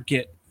ever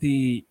get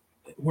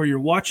where you're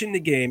watching the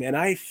game, and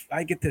I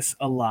get this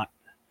a lot,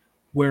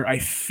 where I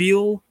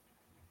feel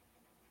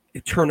a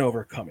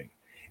turnover coming,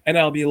 and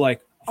I'll be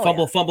like,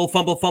 fumble,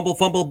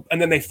 and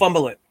then they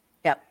fumble it.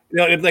 Yep.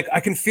 Like I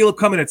can feel it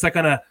coming. It's like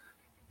on a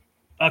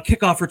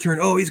kickoff return.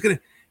 Oh, he's gonna.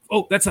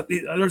 Oh, there's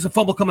a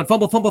fumble coming.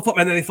 Fumble,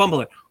 and then they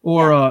fumble it.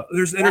 Or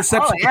there's an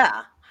interception. Oh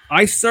yeah.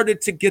 I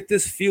started to get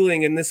this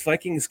feeling in this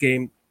Vikings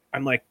game.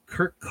 I'm like,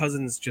 Kirk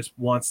Cousins just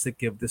wants to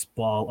give this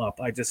ball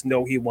up. I just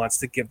know he wants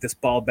to give this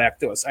ball back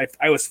to us.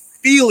 I was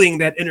feeling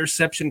that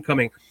interception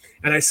coming,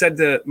 and I said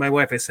to my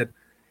wife, I said,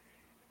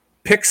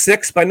 pick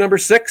 6 by number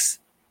 6.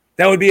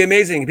 That would be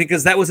amazing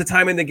because that was a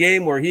time in the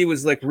game where he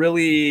was like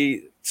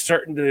really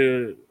starting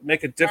to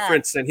make a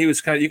difference, and he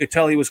was you could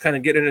tell he was kind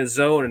of getting in his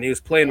zone, and he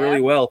was playing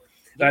really well.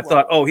 And I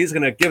thought, he's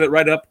going to give it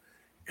right up.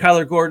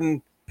 Kyler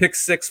Gordon, pick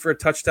 6 for a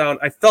touchdown.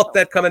 I felt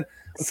that coming.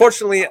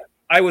 Unfortunately,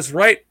 I was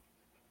right.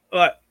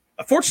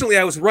 Fortunately,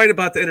 I was right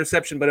about the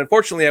interception, but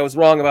unfortunately, I was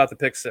wrong about the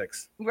pick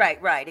 6.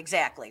 Right,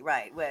 exactly,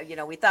 right.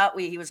 Well, we thought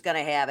he was going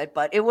to have it,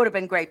 but it would have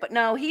been great. But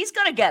no, he's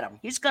going to get him.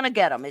 He's going to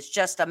get him. It's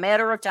just a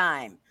matter of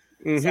time.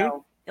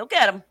 So he'll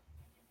get him.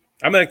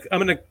 I'm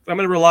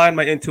gonna rely on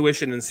my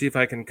intuition and see if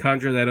I can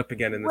conjure that up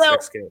again in this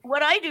next game.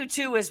 What I do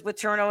too is with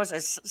turnovers,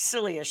 it's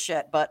silly as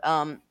shit, but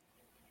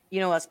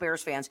us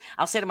Bears fans,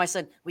 I'll say to my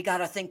son, we got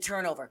to think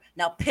turnover.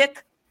 Now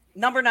pick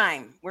number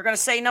 9. We're going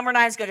to say number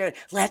 9 is going to,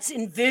 let's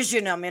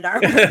envision them in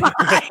our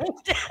mind.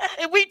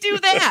 And we do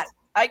that.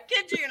 I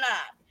kid you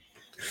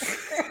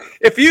not.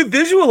 If you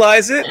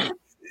visualize it,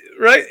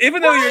 right?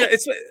 Even though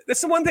that's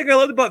the one thing I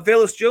loved about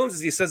Velus Jones is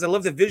he says, I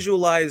love to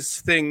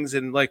visualize things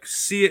and like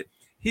see it.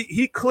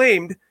 He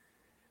claimed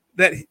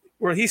that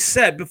he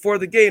said before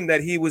the game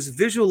that he was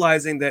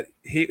visualizing that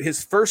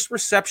his first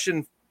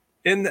reception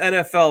in the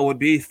NFL would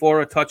be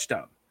for a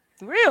touchdown.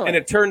 Really? And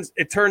it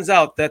turns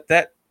out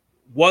that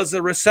was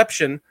a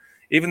reception,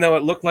 even though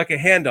it looked like a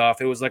handoff.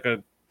 It was like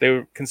they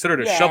were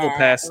considered a shovel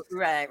pass.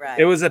 Right.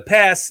 It was a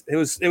pass. It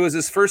was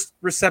his first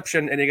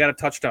reception, and he got a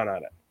touchdown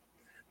on it.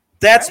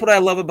 That's what I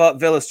love about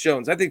Velus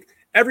Jones. I think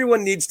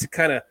everyone needs to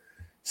kind of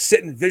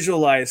sit and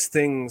visualize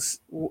things,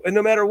 and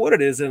no matter what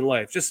it is in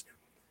life, just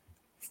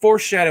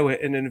foreshadow it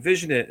and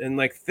envision it and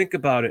like think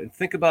about it and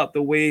think about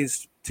the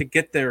ways to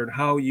get there and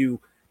how you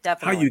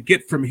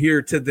get from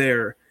here to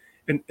there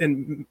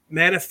and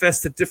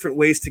manifest the different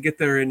ways to get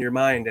there in your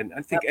mind. And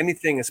I think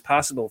anything is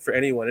possible for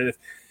anyone. And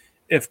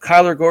if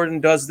Kyler Gordon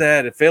does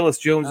that, if Velus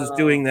Jones is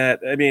doing that,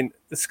 I mean,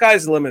 the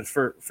sky's the limit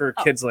for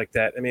kids like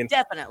that. I mean,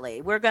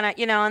 definitely. We're going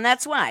to, and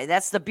that's why.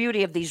 That's the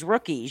beauty of these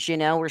rookies,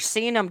 we're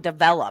seeing them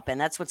develop, and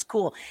that's what's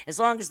cool. As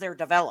long as they're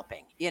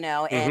developing,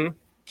 and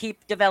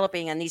keep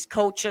developing, and these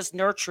coaches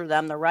nurture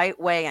them the right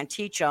way and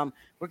teach them,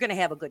 we're going to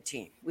have a good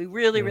team. We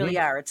really, really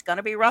are. It's going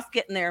to be rough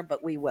getting there,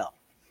 but we will.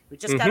 We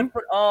just got to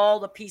put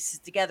all the pieces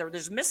together.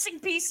 There's missing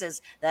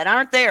pieces that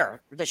aren't there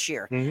this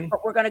year,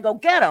 but we're going to go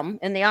get them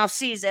in the off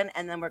season,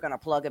 and then we're going to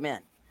plug them in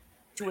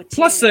to a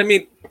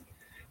team.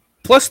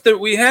 Plus,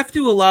 we have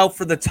to allow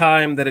for the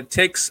time that it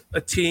takes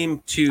a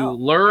team to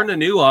learn a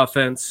new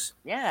offense.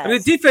 Yeah, I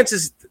mean,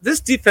 this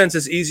defense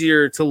is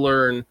easier to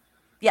learn.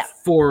 Yeah.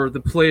 For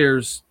the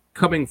players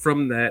coming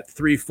from that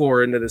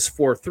 3-4 into this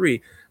 4-3,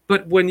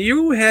 but when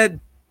you had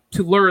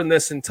to learn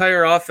this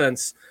entire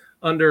offense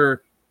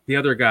under the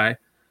other guy,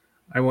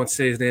 I won't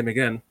say his name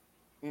again.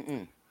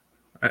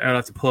 I'll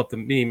have to pull up the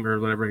meme or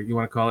whatever you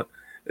want to call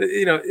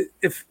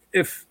it.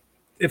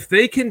 If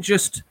they can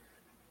just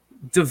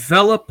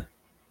develop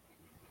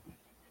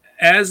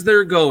as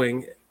they're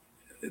going,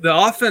 the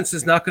offense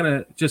is not going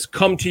to just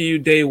come to you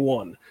day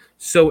one.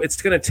 So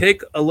it's going to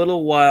take a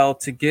little while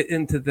to get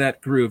into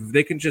that groove.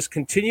 They can just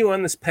continue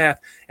on this path,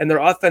 and their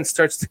offense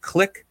starts to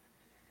click,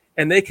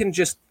 and they can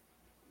just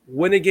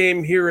win a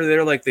game here or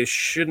there like they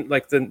shouldn't,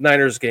 like the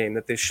Niners game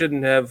that they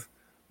shouldn't have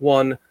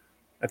won.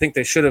 I think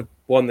they should have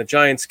won the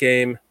Giants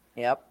game.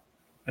 Yep.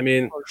 I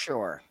mean, for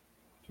sure.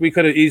 We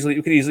could easily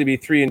be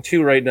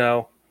 3-2 right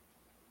now.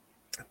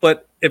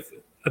 But if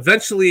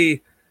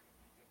eventually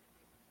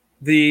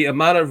the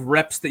amount of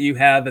reps that you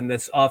have in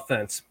this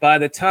offense, by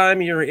the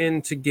time you're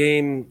into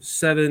game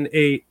 7,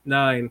 8,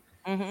 9,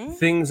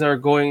 things are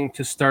going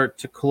to start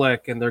to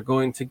click and they're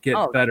going to get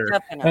better.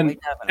 Definitely.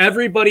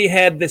 Everybody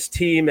had this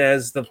team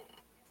as the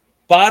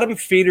bottom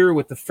feeder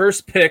with the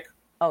first pick.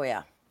 Oh,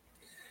 yeah.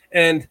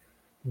 And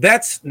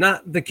that's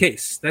not the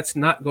case. That's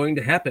not going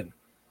to happen.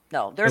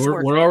 No,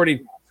 we're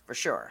already for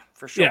sure.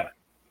 Yeah.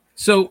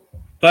 So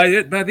by the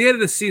end of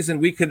the season,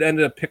 we could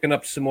end up picking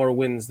up some more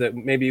wins that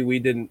maybe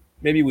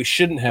we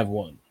shouldn't have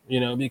won.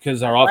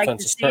 Because our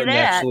offense is starting to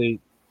actually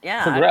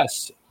Yeah.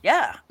 progress.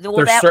 Yeah. Well,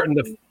 They're starting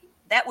to.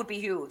 That would be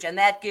huge, and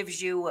that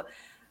gives you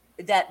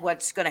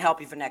what's going to help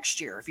you for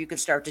next year if you can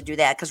start to do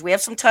that, because we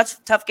have some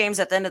tough games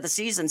at the end of the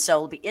season, so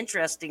it'll be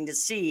interesting to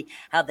see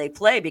how they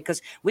play,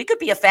 because we could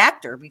be a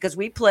factor, because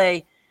we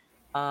play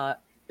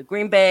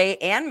Green Bay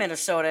and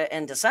Minnesota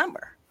in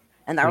December,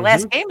 and our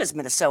last game is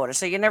Minnesota,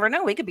 so you never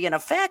know, we could be in a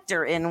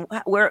factor in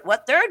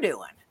what they're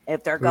doing,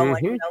 if they're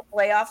going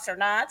playoffs or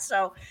not.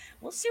 So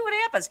we'll see what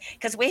happens,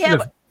 because we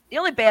have the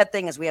only bad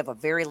thing is we have a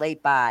very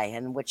late bye,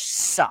 and which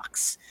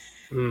sucks.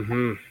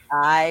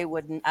 I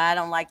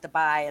don't like the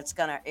bye.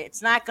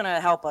 It's not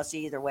gonna help us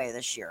either way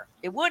this year.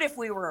 It would if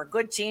we were a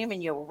good team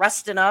and you were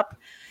resting up.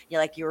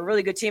 You're a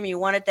really good team and you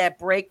wanted that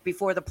break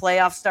before the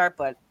playoffs start,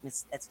 but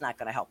it's not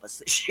gonna help us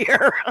this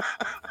year.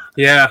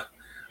 Yeah.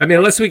 I mean,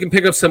 unless we can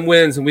pick up some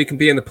wins and we can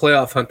be in the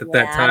playoff hunt at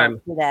that time. I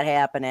don't see that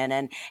happening,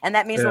 and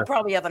that means we'll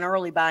probably have an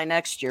early bye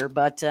next year,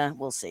 but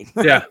we'll see.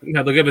 Yeah,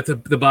 they'll give it to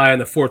the bye in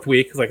the 4th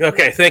week. It's like,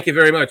 okay, thank you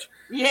very much.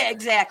 Yeah,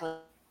 exactly.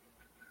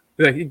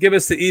 Yeah, you give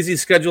us the easy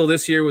schedule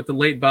this year with the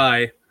late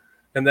bye,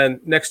 and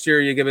then next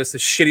year you give us the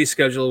shitty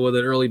schedule with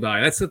an early bye.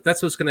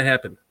 That's what's going to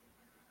happen.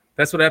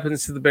 That's what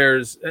happens to the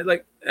Bears.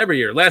 Like every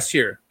year. Last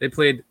year they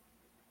played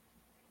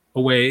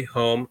away,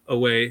 home,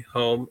 away,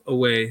 home,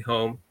 away,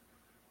 home.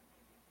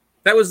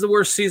 That was the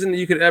worst season that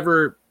you could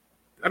ever.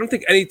 I don't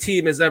think any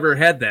team has ever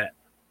had that.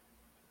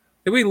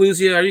 Did we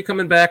lose you? Are you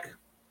coming back?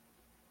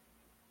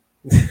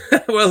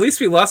 Well, at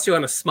least we lost you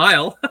on a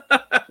smile.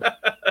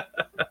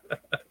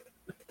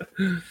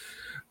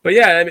 But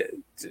yeah, I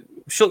mean,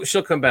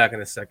 she'll come back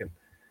in a second.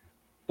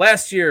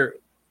 Last year,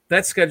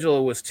 that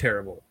schedule was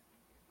terrible.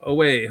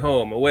 Away,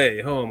 home,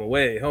 away, home,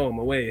 away, home,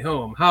 away,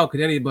 home. How could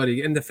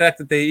anybody? And the fact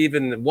that they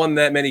even won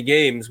that many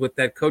games with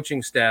that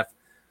coaching staff,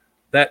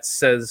 that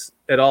says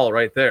it all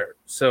right there.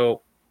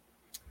 So,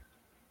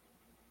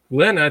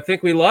 Lynn, I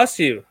think we lost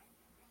you.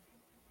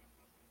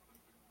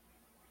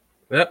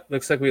 Yep,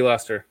 looks like we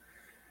lost her.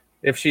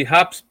 If she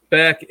hops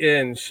back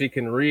in, she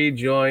can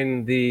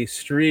rejoin the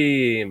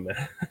stream.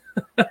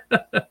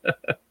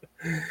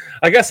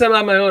 I guess I'm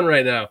on my own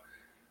right now.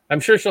 I'm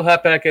sure she'll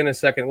hop back in a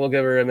second. We'll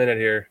give her a minute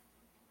here.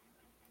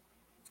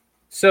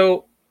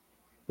 So,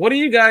 what do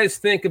you guys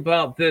think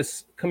about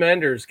this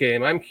Commanders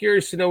game? I'm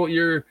curious to know what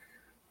your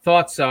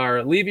thoughts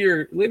are. Leave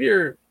your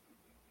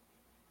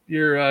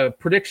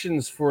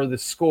predictions for the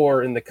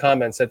score in the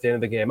comments at the end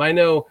of the game. I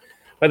know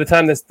by the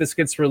time this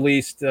gets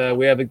released,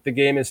 the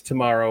game is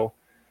tomorrow.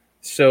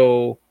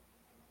 So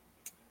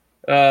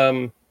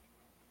you'll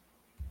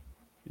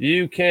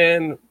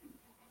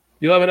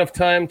have enough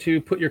time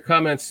to put your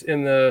comments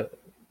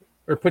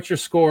put your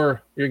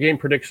score, your game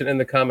prediction in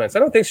the comments. I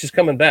don't think she's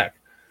coming back.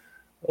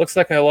 It looks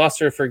like I lost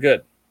her for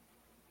good.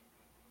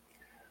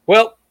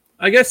 Well,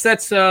 I guess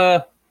that's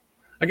a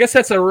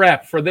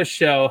wrap for this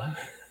show.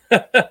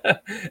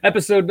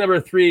 Episode number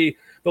 3,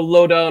 The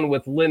Lowdown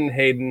with Lynn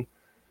Hayden.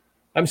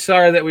 I'm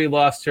sorry that we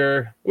lost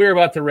her. We were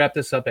about to wrap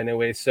this up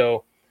anyway,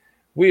 so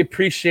we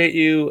appreciate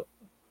you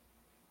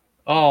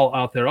all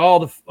out there,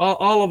 all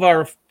of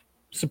our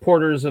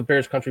supporters of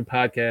Bears Country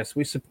Podcast.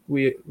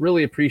 We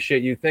really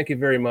appreciate you. Thank you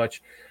very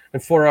much.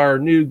 And for our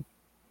new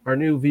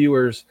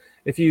viewers,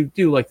 if you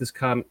do like this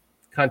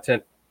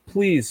content,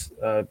 please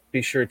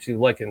be sure to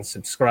like and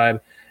subscribe.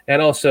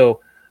 And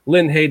also,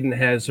 Lynn Hayden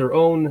has her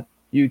own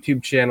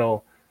YouTube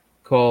channel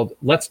called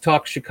Let's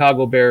Talk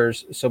Chicago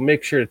Bears. So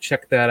make sure to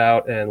check that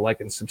out and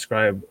like and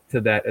subscribe to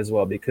that as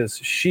well, because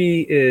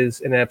she is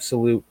an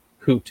absolute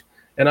hoot.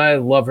 And I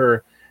love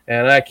her.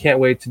 And I can't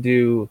wait to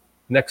do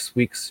next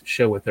week's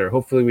show with her.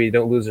 Hopefully we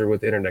don't lose her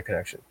with the internet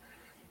connection.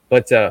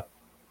 But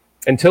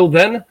until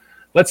then,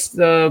 let's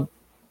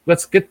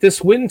get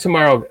this win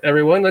tomorrow,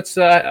 everyone.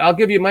 I'll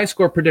give you my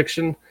score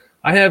prediction.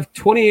 I have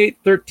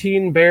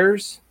 28-13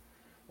 Bears,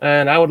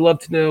 and I would love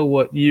to know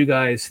what you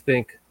guys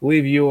think.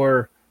 Leave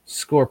your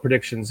score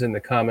predictions in the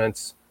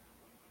comments.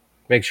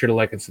 Make sure to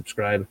like and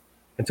subscribe.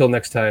 Until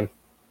next time,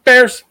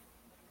 Bears!